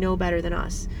better and they know better than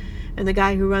us. And the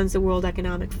guy who runs the World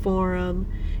Economic Forum,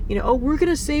 we're going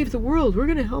to save the world. We're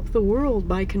going to help the world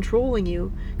by controlling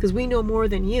you because we know more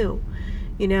than you,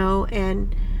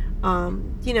 and,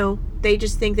 they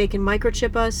just think they can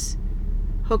microchip us,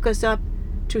 hook us up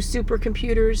to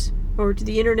supercomputers or to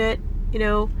the internet,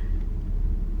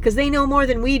 because they know more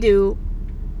than we do.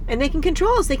 And they can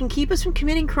control us. They can keep us from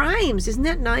committing crimes. Isn't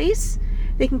that nice?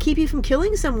 They can keep you from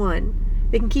killing someone.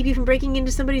 They can keep you from breaking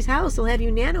into somebody's house. They'll have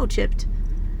you nanochipped.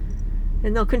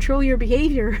 And they'll control your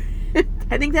behavior.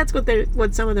 I think that's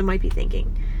what some of them might be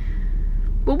thinking.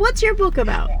 Well, what's your book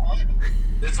about?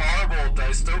 It's horrible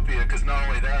dystopia, because not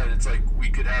only that, it's like we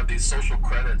could have these social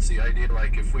credits. The idea,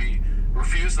 like, if we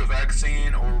refuse the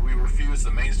vaccine or we refuse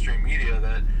the mainstream media,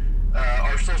 that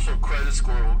our social credit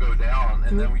score will go down,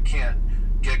 and then we can't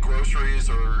get groceries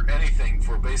or anything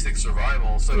for basic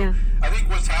survival. So I think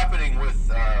what's happening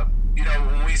with,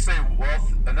 when we say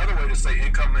wealth, another way to say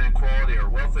income inequality or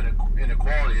wealth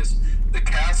inequality is the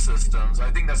caste systems.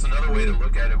 I think that's another way to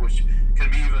look at it, which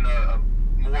can be even a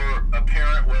more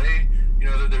apparent way.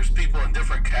 That there's people in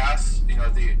different castes, the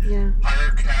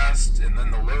higher caste and then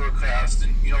the lower caste.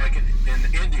 And, like in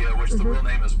India, which the real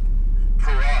name is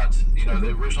Bharat, the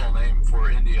original name for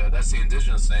India, that's the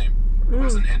indigenous name. It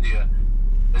was in India.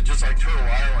 It's just like Turtle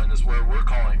Island is where we're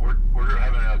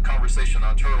having a conversation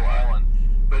on Turtle Island.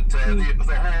 But the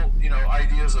whole,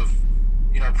 ideas of,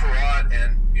 Bharat,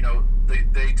 and,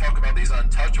 they talk about these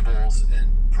untouchables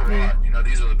in Bharat.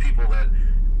 These are the people that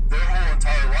their whole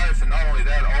entire life, and not only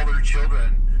that, all their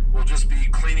children will just be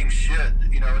cleaning shit,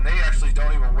 and they actually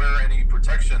don't even wear any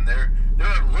protection. They're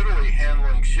literally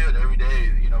handling shit every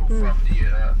day, from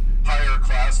the higher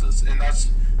classes. And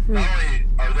that's, not only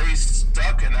are they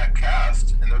stuck in that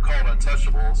caste, and they're called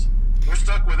untouchables, they're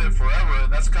stuck with it forever.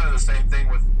 And that's kind of the same thing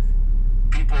with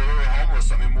people who are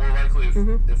homeless. I mean, more likely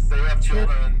if they have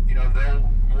children, they'll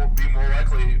be more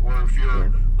likely, or if you're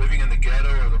living in the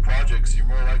ghetto or the projects, you're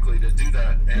more likely to do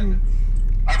that. And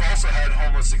I've also had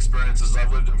homeless experiences.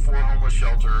 I've lived in 4 homeless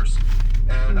shelters,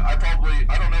 and I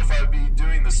don't know if I'd be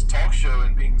doing this talk show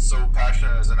and being so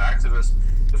passionate as an activist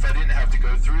if I didn't have to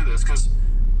go through this, because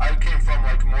I came from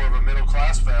like more of a middle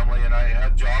class family, and I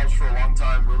had jobs for a long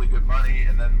time, really good money.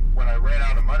 And then when I ran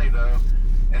out of money though,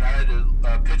 and I had to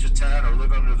pitch a tent or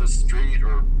live under the street,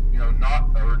 or not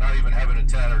even having a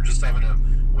tent, or just having to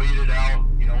wait it out,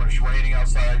 when it's raining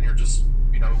outside, and you're just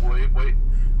wait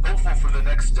hopeful for the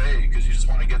next day because you just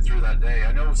want to get through that day.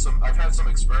 I've had some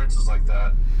experiences like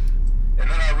that, and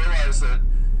then I realized that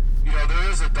there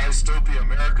is a dystopia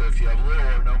America if you have little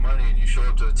or no money and you show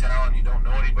up to a town, you don't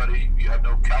know anybody, you have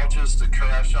no couches to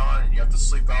crash on, and you have to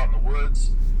sleep out in the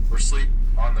woods or sleep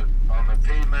on the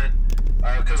pavement,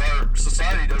 because our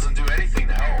society doesn't do anything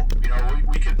to help.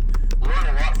 We could learn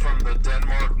a lot from the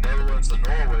Denmark, Netherlands, and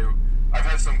Norway. I've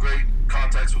had some great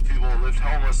contacts with people who lived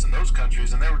homeless in those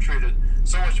countries, and they were treated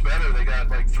so much better. They got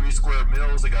like 3 square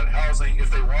meals, they got housing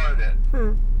if they wanted it.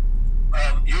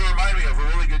 You remind me of a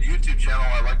really good YouTube channel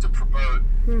I like to promote.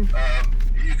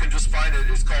 You can just find it.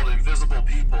 It's called Invisible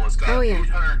People. It's got Oh, yeah.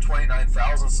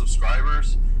 829,000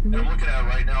 subscribers, and I'm looking at it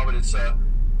right now. But it's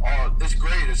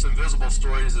great. It's Invisible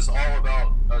Stories. It's all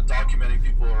about documenting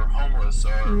people who are homeless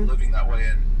or living that way.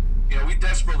 And we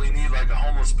desperately need like a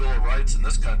homeless bill of rights in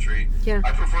this country. Yeah.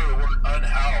 I prefer the word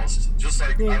unhoused, just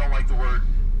like I don't like the word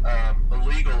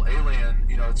illegal alien.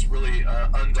 It's really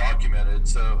undocumented.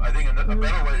 So I think a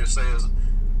better way to say is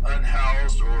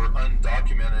unhoused or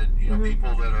undocumented.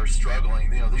 People that are struggling.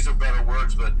 These are better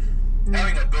words, but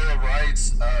having a bill of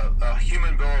rights, a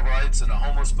human bill of rights, and a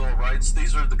homeless bill of rights.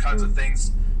 These are the kinds of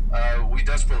things we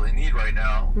desperately need right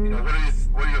now.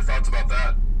 What are your thoughts about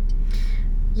that?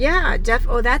 Yeah,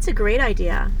 that's a great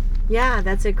idea. Yeah,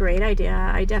 that's a great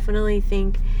idea. I definitely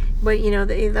think, but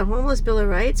the homeless bill of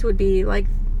rights would be like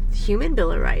human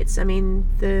bill of rights. I mean,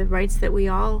 the rights that we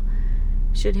all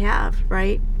should have,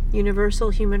 right?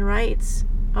 Universal human rights.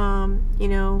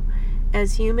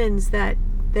 As humans that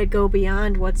go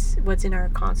beyond what's in our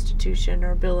Constitution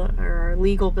or our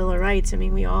legal bill of rights. I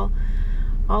mean, we all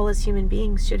as human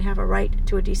beings should have a right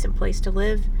to a decent place to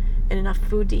live and enough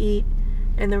food to eat,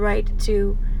 and the right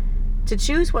to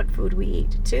choose what food we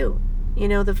eat too.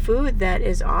 The food that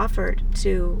is offered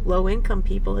to low income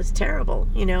people is terrible,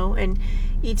 and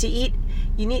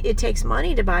it takes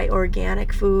money to buy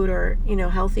organic food or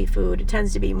healthy food. It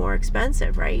tends to be more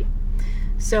expensive, right?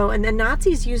 So, and the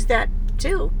Nazis used that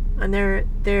too on their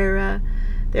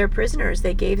prisoners.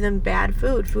 They gave them bad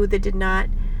food that did not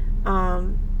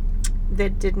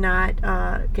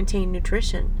contain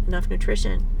enough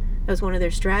nutrition. That was one of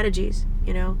their strategies,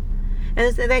 And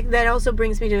that also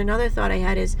brings me to another thought I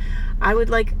had is I would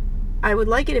like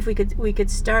it if we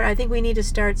could start. I think we need to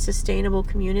start sustainable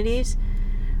communities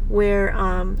where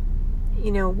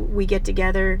we get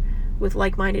together with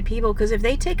like-minded people, because if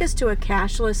they take us to a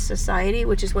cashless society,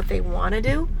 which is what they want to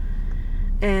do,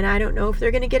 and I don't know if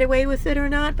they're going to get away with it or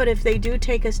not, but if they do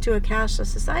take us to a cashless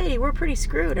society, we're pretty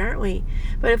screwed, aren't we?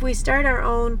 But if we start our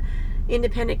own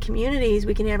independent communities,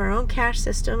 we can have our own cash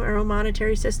system, our own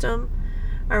monetary system,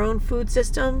 our own food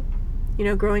system,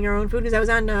 growing our own food. Because I was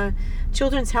on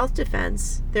Children's Health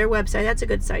Defense, their website. That's a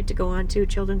good site to go on to,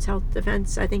 Children's Health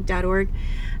Defense, I think, .org.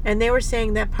 And they were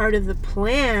saying that part of the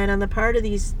plan on the part of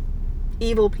these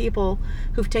evil people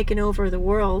who've taken over the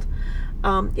world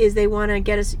is they want to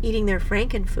get us eating their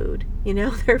frankenfood,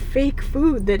 their fake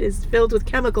food that is filled with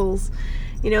chemicals.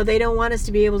 They don't want us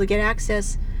to be able to get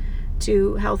access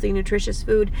to healthy, nutritious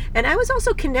food. And I was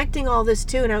also connecting all this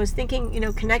too, and I was thinking,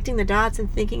 connecting the dots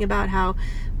and thinking about how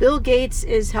Bill Gates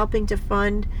is helping to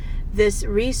fund this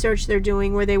research they're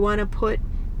doing where they want to put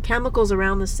chemicals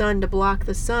around the sun to block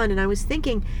the sun. And I was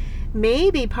thinking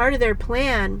maybe part of their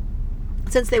plan,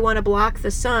 since they want to block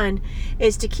the sun,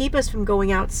 is to keep us from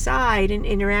going outside and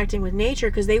interacting with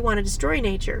nature, because they want to destroy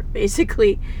nature.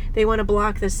 Basically, they want to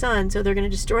block the sun, so they're going to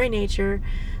destroy nature.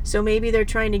 So maybe they're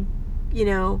trying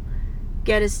to,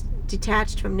 get us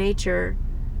detached from nature,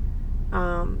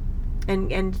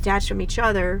 and detached from each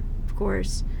other, of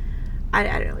course. I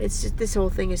don't know. It's just, this whole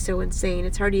thing is so insane.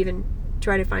 It's hard to even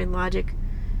try to find logic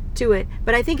to it.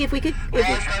 But I think if we could... I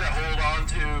try to hold on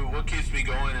to what keeps me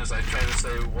going is I try to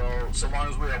say, well, so long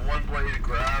as we have one blade of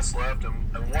grass left and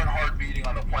one heart beating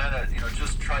on the planet,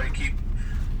 just try to keep,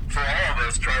 for all of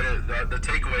us, the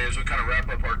takeaway as we kind of wrap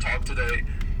up our talk today,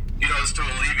 is to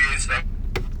alleviate stuff.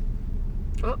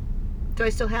 Oh, do I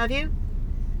still have you?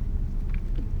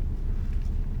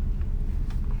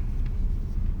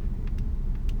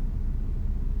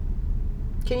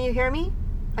 Can you hear me?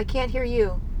 I can't hear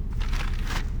you.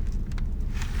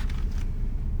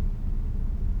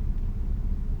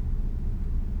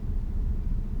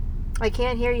 I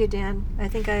can't hear you, Dan. I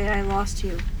think I lost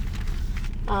you.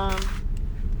 Oh,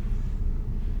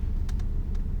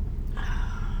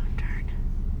 darn.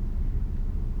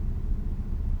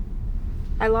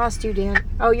 I lost you, Dan.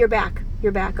 Oh, you're back.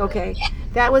 You're back. Okay.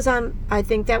 I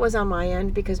think that was on my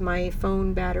end because my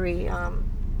phone battery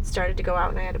started to go out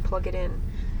and I had to plug it in.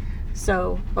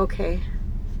 So, okay.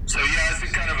 So, yeah, I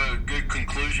think kind of a good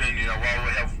conclusion, while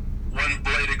we have one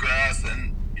blade of grass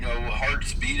and,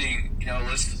 hearts beating,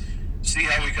 let's see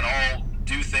how we can all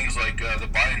do things like the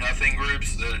Buy Nothing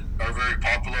groups that are very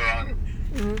popular on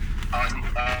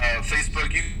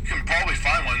Facebook. You can probably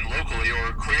find one locally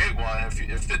or create one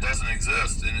if it doesn't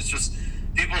exist. And it's just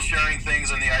people sharing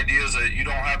things and the ideas that you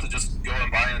don't have to just go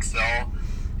and buy and sell.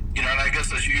 And I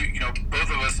guess as both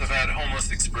of us have had homeless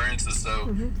experiences, so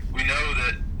we know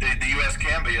that the U.S.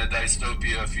 can be a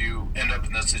dystopia if you end up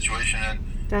in that situation. And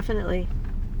definitely.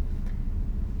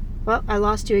 Well, I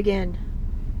lost you again.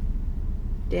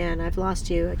 Dan, I've lost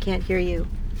you. I can't hear you.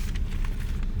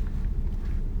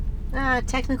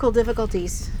 Technical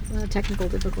difficulties. Technical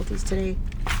difficulties today.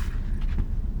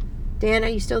 Dan, are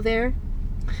you still there?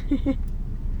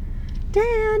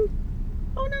 Dan!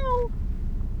 Oh no!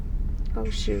 Oh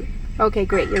shoot. Okay,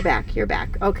 great. You're back. You're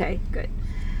back. Okay, good.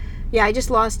 Yeah, I just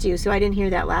lost you, so I didn't hear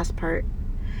that last part.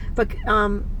 But,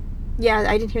 yeah,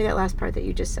 I didn't hear that last part that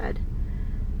you just said.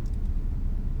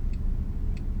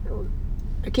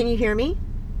 Can you hear me,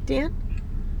 Dan?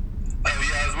 Oh,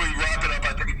 yeah, as we wrap it up,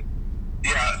 I think,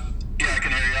 yeah, I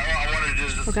can hear you. I wanted to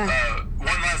just, Okay.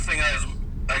 one last thing,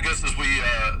 I guess, as we,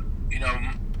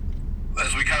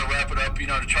 as we kind of wrap it up, to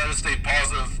try to stay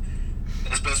positive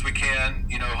as best we can,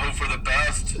 hope for the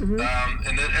best. And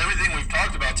that everything we've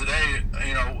talked about today,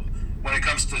 when it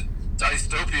comes to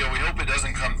dystopia, we hope it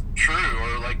doesn't come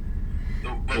true,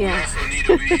 but we also need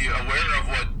to be aware of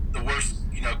what the worst,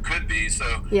 could be.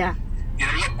 So, Yeah.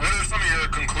 What are some of your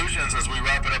conclusions as we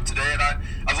wrap it up today? And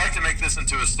I'd like to make this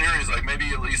into a series, like maybe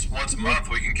at least once a month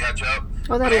we can catch up.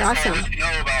 Oh, that'd be But also, awesome. I'll let you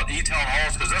know about e-town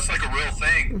halls, because that's like a real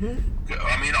thing.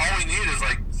 I mean, all we need is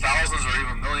like thousands or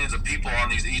even millions of people on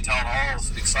these e-town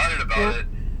halls excited about it.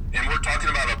 And we're talking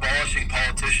about abolishing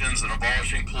politicians and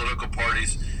abolishing political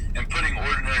parties and putting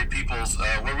ordinary people's,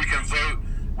 where we can vote.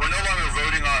 We're no longer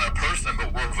voting on a person,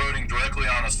 but we're voting directly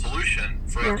on a solution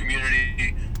for our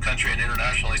community, country, and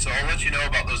internationally. So I'll let you know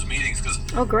about those meetings, because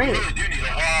we really do need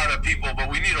a lot of people, but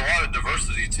we need a lot of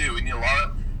diversity too. We need a lot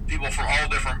of people from all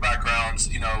different backgrounds,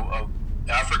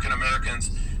 African Americans,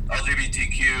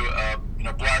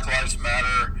 LGBTQ, Black Lives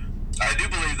Matter. I do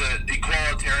believe that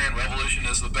equalitarian revolution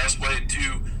is the best way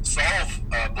to solve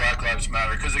Black Lives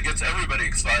Matter, because it gets everybody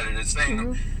excited. It's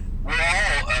saying we're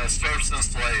all serfs and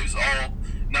slaves, all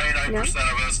 99%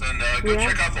 of us. And go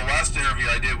check out the last interview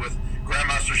I did with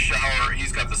Grandmaster Shower.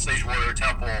 He's got the Sage Warrior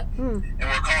Temple, and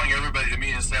we're calling everybody to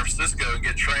meet in San Francisco and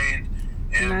get trained.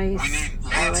 And we need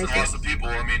lots and lots of people.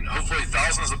 I mean, hopefully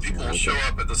thousands of people will show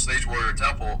up at the Sage Warrior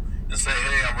Temple and say,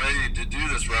 hey, I'm ready to do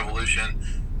this revolution.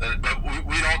 But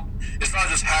we don't, it's not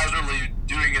just hazardly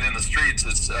doing it in the streets.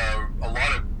 It's a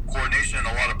lot of coordination,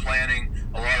 a lot of planning,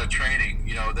 a lot of training,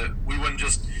 that we wouldn't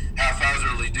just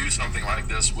haphazardly do something like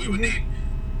this. We would need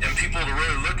people to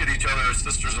really look at each other as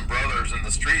sisters and brothers in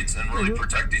the streets and really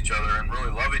protect each other and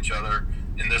really love each other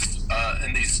in this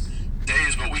in these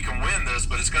days. But we can win this,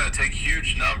 but it's going to take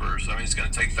huge numbers. I mean, it's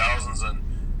going to take thousands and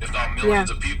if not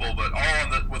millions of people, but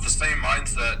all with the same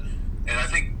mindset. And I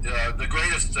think the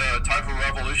greatest type of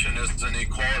revolution is an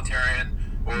equalitarian,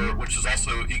 or which is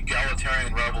also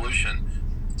egalitarian revolution.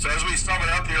 So as we sum it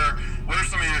up here, what are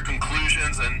some of your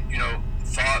conclusions and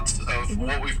thoughts of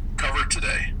what we've covered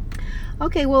today?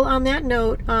 Okay, well, on that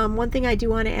note, one thing I do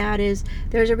want to add is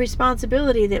there's a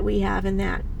responsibility that we have in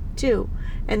that too.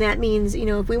 And that means,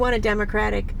 if we want a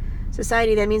democratic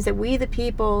society, that means that we, the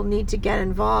people, need to get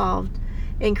involved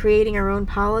in creating our own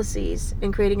policies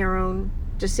and creating our own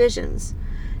decisions.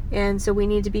 And so we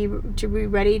need to be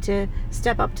ready to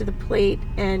step up to the plate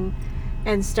and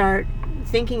start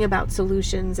thinking about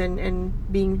solutions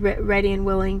and being ready and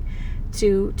willing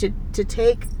to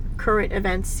take current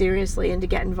events seriously and to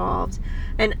get involved.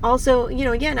 And also,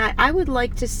 again, I would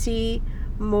like to see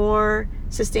more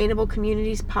sustainable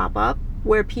communities pop up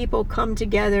where people come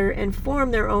together and form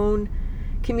their own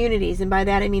communities. And by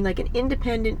that I mean like an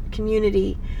independent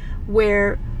community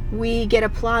where we get a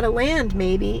plot of land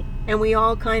maybe, and we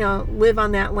all kind of live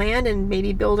on that land and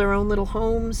maybe build our own little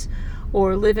homes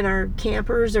or live in our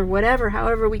campers or whatever,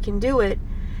 however we can do it.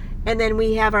 And then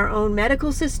we have our own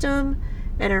medical system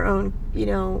and our own,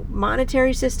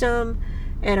 monetary system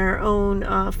and our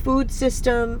own food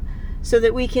system, so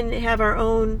that we can have our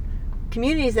own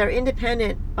communities that are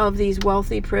independent of these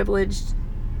wealthy, privileged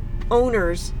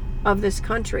owners of this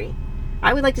country.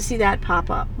 I would like to see that pop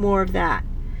up, more of that.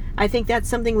 I think that's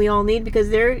something we all need, because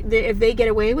if they get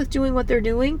away with doing what they're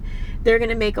doing, they're going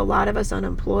to make a lot of us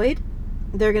unemployed.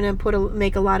 They're going to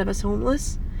make a lot of us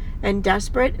homeless and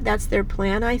desperate. That's their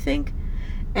plan, I think.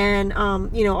 And,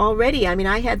 already,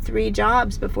 I had 3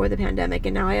 jobs before the pandemic,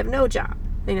 and now I have no job,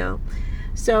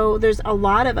 So there's a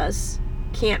lot of us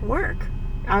can't work,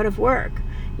 out of work,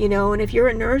 and if you're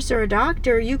a nurse or a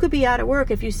doctor, you could be out of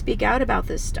work if you speak out about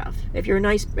this stuff. If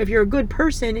you're a good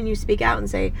person and you speak out and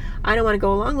say, I don't want to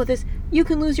go along with this, you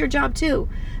can lose your job too.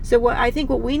 So I think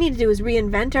what we need to do is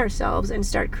reinvent ourselves and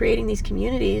start creating these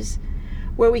communities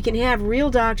where we can have real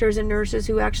doctors and nurses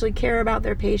who actually care about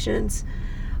their patients,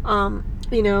 and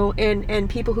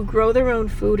people who grow their own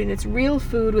food, and it's real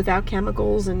food without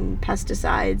chemicals and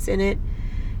pesticides in it,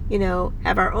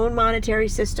 have our own monetary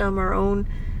system, our own,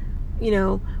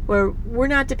 where we're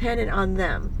not dependent on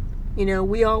them.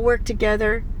 We all work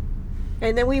together,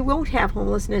 and then we won't have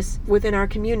homelessness within our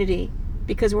community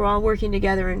because we're all working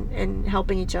together and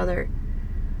helping each other.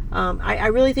 I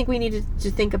really think we need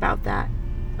to think about that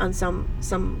on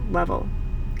some level,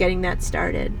 getting that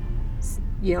started.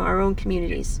 Our own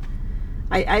communities.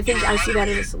 I think I see that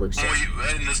as a solution.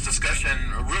 In this discussion,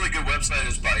 a really good website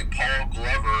is by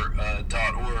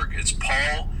paulglover.org. It's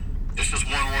Paul. It's just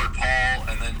one word, Paul,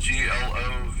 and then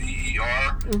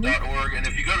GLOVER.org. And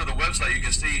if you go to the website, you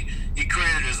can see he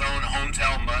created his own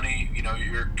hometown money,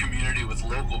 your community with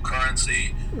local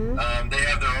currency. They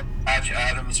have their own Patch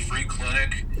Adams free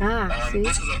clinic.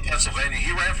 This is in Pennsylvania.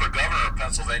 He ran for governor of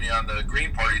Pennsylvania on the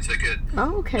Green Party ticket.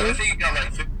 Oh, okay. And I think he got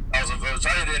like 50,000 votes. I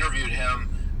had interviewed him.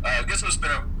 I guess it's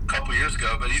been a couple years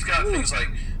ago, but he's got things like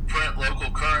print local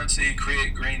currency,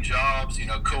 create green jobs,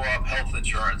 co-op health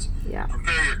insurance,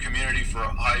 prepare your community for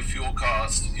high fuel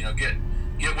costs, get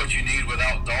what you need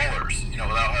without dollars,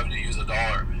 without having to use a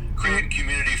dollar, create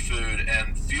community food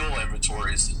and fuel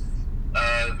inventories.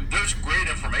 There's great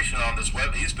information on this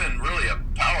web. He's been really a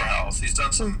powerhouse. He's done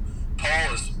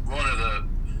Paul is one of the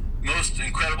most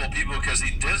incredible people because he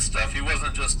did stuff. He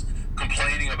wasn't just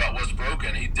complaining about what's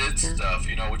broken. He did stuff,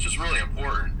 which is really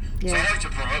important. So I like to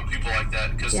promote people like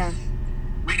that because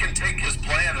we can take his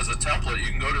plan as a template. You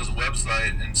can go to his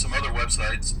website and some other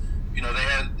websites. They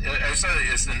had, I said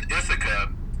it's in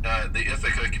Ithaca, the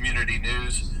Ithaca Community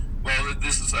News. Well,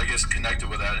 this is, I guess, connected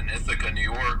with that in Ithaca, New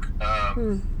York.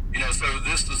 So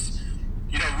this is,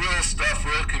 real stuff,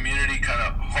 real community, kind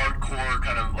of hardcore,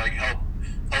 kind of like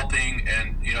helping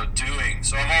and, doing.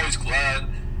 So I'm always glad,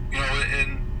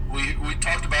 and we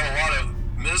talked about a lot of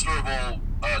miserable,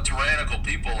 tyrannical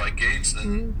people like Gates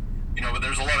and, but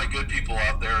there's a lot of good people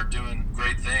out there doing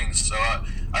great things. So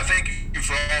I thank you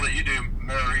for all that you do,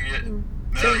 Mary. And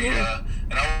I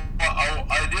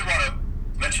did want to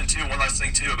mention too, one last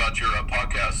thing too about your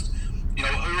podcast.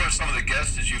 Who are some of the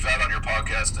guests that you've had on your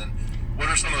podcast, and what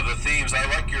are some of the themes? I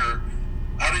like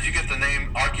how did you get the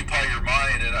name Occupy Your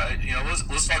Mind? And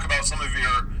let's talk about some of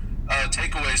your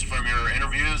takeaways from your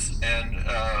interviews and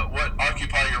what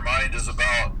Occupy Your Mind is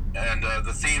about and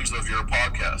the themes of your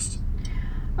podcast.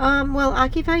 Well,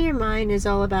 Occupy Your Mind is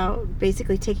all about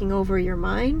basically taking over your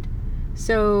mind.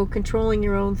 So controlling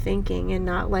your own thinking and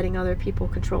not letting other people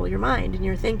control your mind and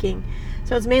your thinking.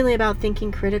 So it's mainly about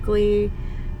thinking critically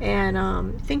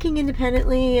and thinking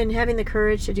independently and having the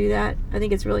courage to do that. I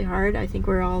think it's really hard. I think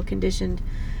we're all conditioned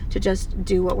to just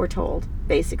do what we're told,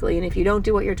 basically. And if you don't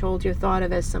do what you're told, you're thought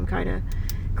of as some kind of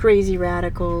crazy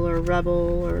radical or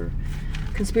rebel or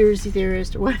conspiracy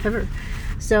theorist or whatever.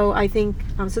 So I think,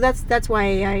 so that's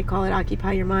why I call it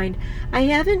Occupy Your Mind. I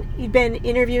haven't been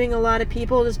interviewing a lot of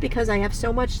people just because I have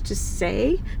so much to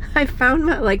say. I found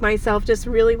myself just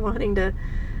really wanting to,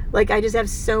 I just have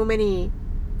so many,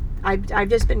 I've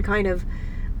just been kind of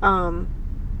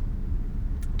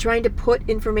trying to put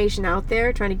information out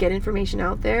there, trying to get information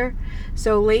out there.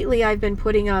 So lately I've been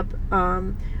putting up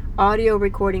audio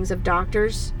recordings of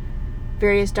doctors,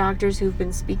 various doctors who've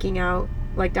been speaking out,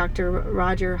 like Dr.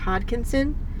 Roger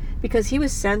Hodkinson, because he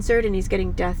was censored and he's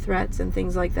getting death threats and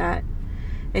things like that.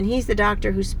 And he's the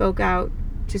doctor who spoke out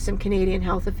to some Canadian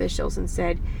health officials and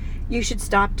said, you should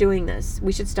stop doing this.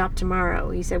 We should stop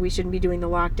tomorrow. He said we shouldn't be doing the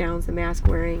lockdowns, the mask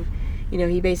wearing.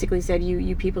 He basically said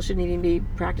you people shouldn't even be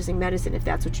practicing medicine if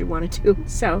that's what you want to do.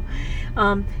 So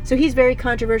he's very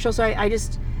controversial. So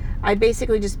I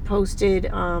basically just posted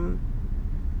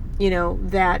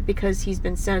that because he's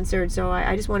been censored. So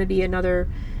I just want to be another,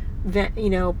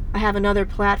 I have another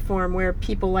platform where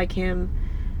people like him,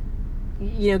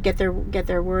 get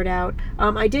their word out.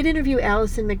 I did interview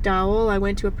Alison McDowell. I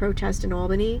went to a protest in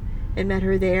Albany and met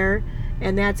her there,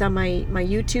 and that's on my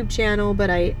YouTube channel, but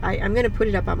I'm going to put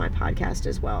it up on my podcast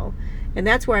as well. And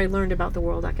that's where I learned about the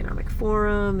World Economic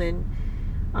Forum and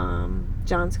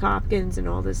Johns Hopkins and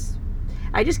all this.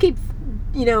 I just keep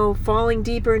falling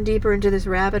deeper and deeper into this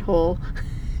rabbit hole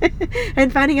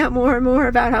and finding out more and more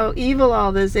about how evil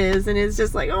all this is. And it's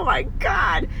just like, oh my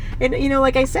God. And,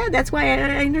 like I said, that's why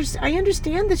I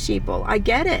understand the sheeple. I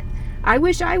get it. I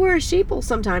wish I were a sheeple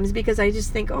sometimes because I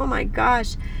just think, oh my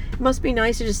gosh, it must be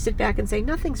nice to just sit back and say,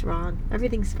 nothing's wrong.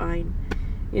 Everything's fine,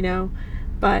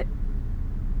 But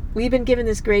we've been given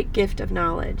this great gift of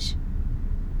knowledge.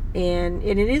 And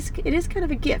it is kind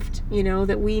of a gift,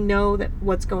 that we know that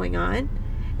what's going on.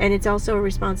 And it's also a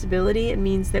responsibility. It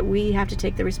means that we have to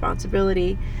take the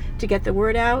responsibility to get the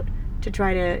word out, to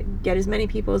try to get as many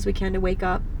people as we can to wake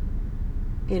up,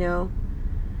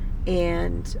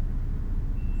 and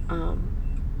well,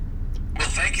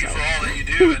 thank you for all that you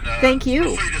do, and thank you.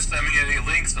 Feel free to send me any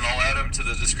links, and I'll add them to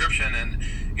the description. And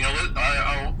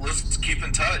let's keep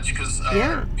in touch because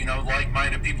Yeah.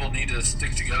 like-minded people need to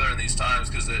stick together in these times,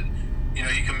 because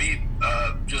you can meet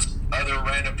just other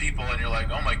random people, and you're like,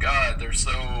 oh my God, they're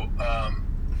so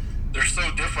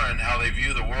different in how they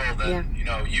view the world than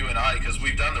Yeah. you and I, because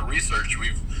we've done the research,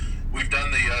 we've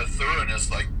done the thoroughness,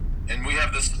 like, and we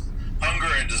have this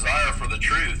hunger and desire for the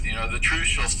truth. The truth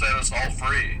shall set us all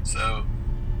free. So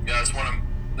yeah, it's one of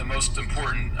the most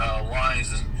important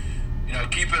lines. And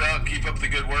keep it up, keep up the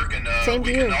good work, and Same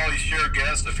to we you. can always share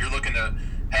guests if you're looking to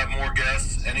have more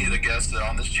guests. Any of the guests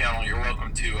on this channel, you're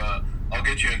welcome to. I'll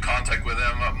get you in contact with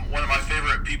them. One of my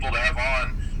favorite people to have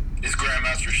on is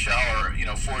Grandmaster Shower.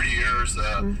 40 years,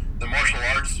 the martial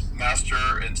arts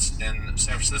master in San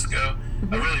Francisco.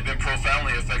 I've really been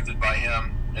profoundly affected by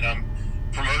him, and I'm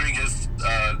promoting his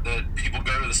that people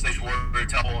go to the Stage Warrior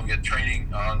Temple and get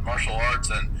training on martial arts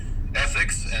and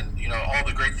ethics, and all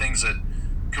the great things that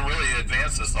can really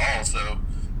advance us all. So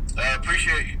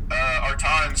appreciate our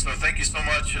time. So thank you so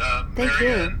much, Thank Mary,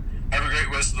 you. and have a great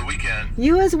rest of the weekend.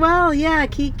 You as well. Yeah,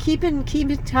 keep in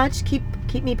touch.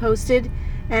 Keep me posted,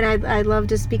 and I'd love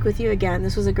to speak with you again.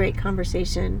 This was a great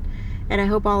conversation, and I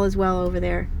hope all is well over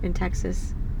there in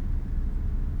Texas.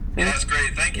 Yeah, that's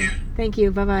great. Thank you. Thank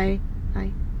you. Bye-bye.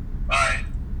 Bye. Bye.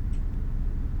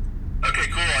 Okay,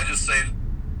 cool. I just saved.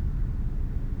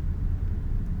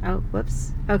 Oh,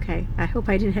 whoops. Okay. I hope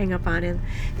I didn't hang up on him.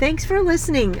 Thanks for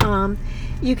listening.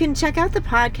 You can check out the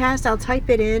podcast. I'll type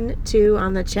it in too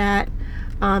on the chat.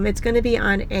 It's going to be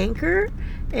on Anchor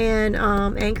and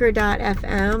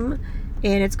anchor.fm,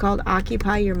 and it's called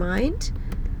Occupy Your Mind.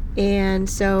 And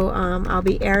so I'll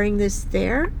be airing this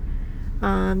there.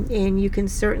 And you can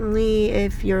certainly,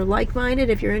 if you're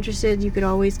like-minded, if you're interested, you could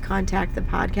always contact the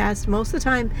podcast. Most of the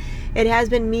time, it has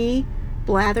been me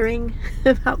blathering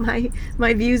about my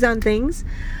views on things.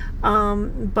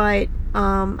 But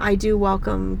I do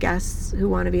welcome guests who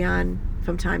want to be on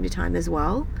from time to time as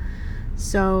well.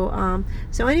 So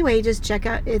anyway, just check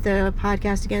out the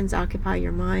podcast again. It's Occupy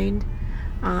Your Mind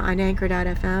on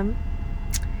anchor.fm.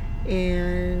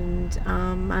 And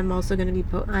I'm also going to be,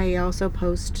 I also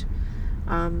post,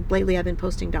 lately I've been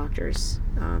posting doctors'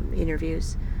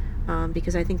 interviews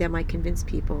because I think that might convince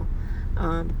people.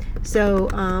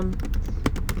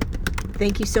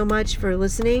 Thank you so much for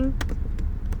listening,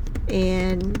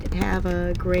 and have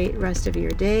a great rest of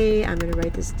your day. I'm going to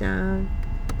write this down.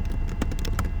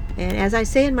 And as I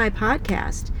say in my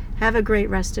podcast, have a great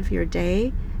rest of your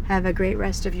day. Have a great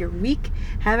rest of your week.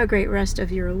 Have a great rest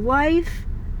of your life.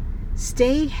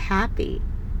 Stay happy.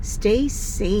 Stay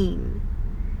sane.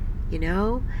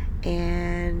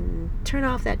 And turn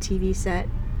off that TV set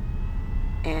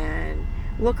and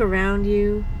look around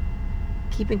you.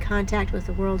 Keep in contact with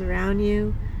the world around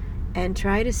you, and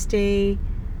try to stay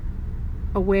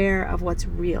aware of what's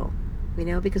real,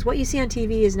 because what you see on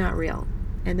TV is not real,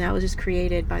 and that was just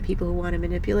created by people who want to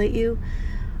manipulate you.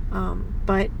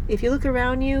 But if you look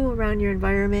around you, around your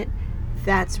environment,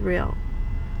 that's real.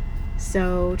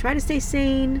 So try to stay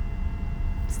sane,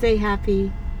 stay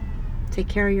happy, take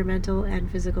care of your mental and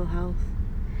physical health,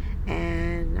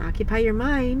 and occupy your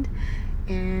mind,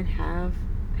 and have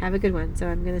a good one. So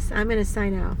I'm gonna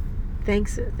sign out.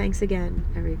 Thanks again,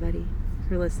 everybody,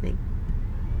 for listening.